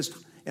greatest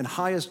and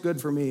highest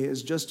good for me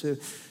is just to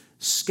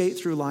skate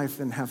through life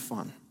and have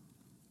fun.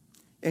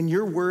 And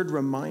your word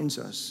reminds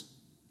us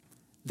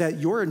that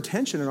your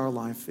intention in our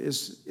life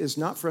is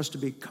not for us to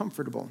be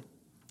comfortable,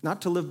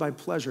 not to live by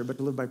pleasure, but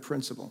to live by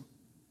principle.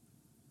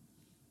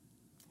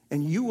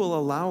 And you will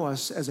allow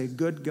us as a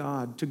good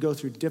God to go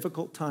through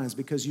difficult times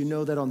because you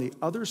know that on the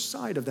other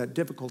side of that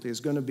difficulty is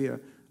going to be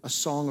a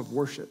song of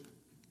worship.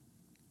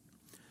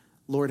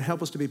 Lord,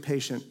 help us to be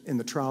patient in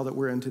the trial that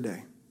we're in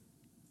today.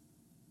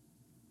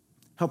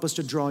 Help us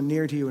to draw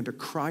near to you and to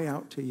cry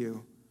out to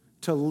you,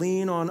 to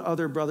lean on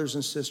other brothers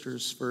and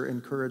sisters for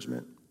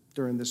encouragement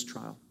during this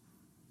trial.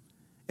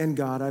 And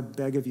God, I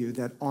beg of you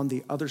that on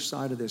the other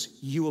side of this,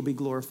 you will be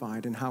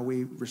glorified in how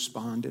we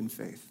respond in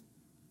faith.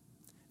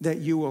 That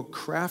you will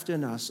craft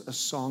in us a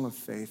song of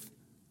faith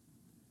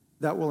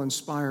that will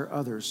inspire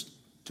others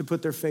to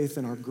put their faith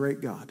in our great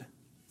God.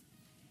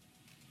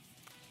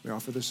 We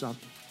offer this up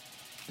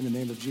in the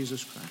name of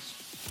Jesus Christ.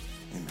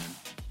 Amen.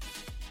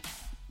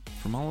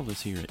 From all of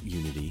us here at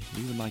Unity,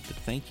 we would like to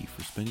thank you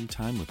for spending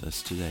time with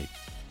us today.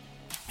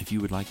 If you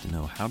would like to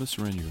know how to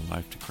surrender your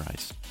life to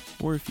Christ,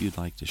 or if you'd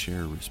like to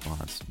share a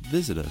response,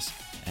 visit us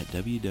at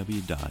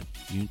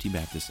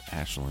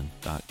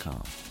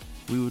www.unitybaptistashland.com.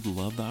 We would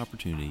love the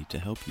opportunity to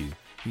help you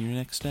in your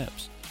next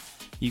steps.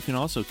 You can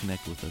also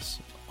connect with us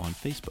on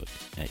Facebook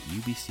at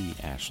UBC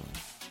Ashland.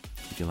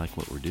 If you like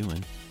what we're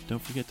doing,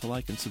 don't forget to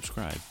like and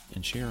subscribe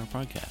and share our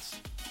podcast.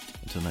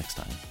 Until next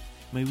time,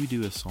 may we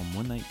do as Psalm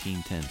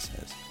 119:10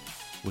 says,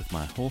 "With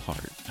my whole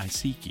heart I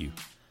seek you.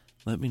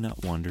 Let me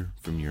not wander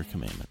from your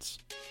commandments."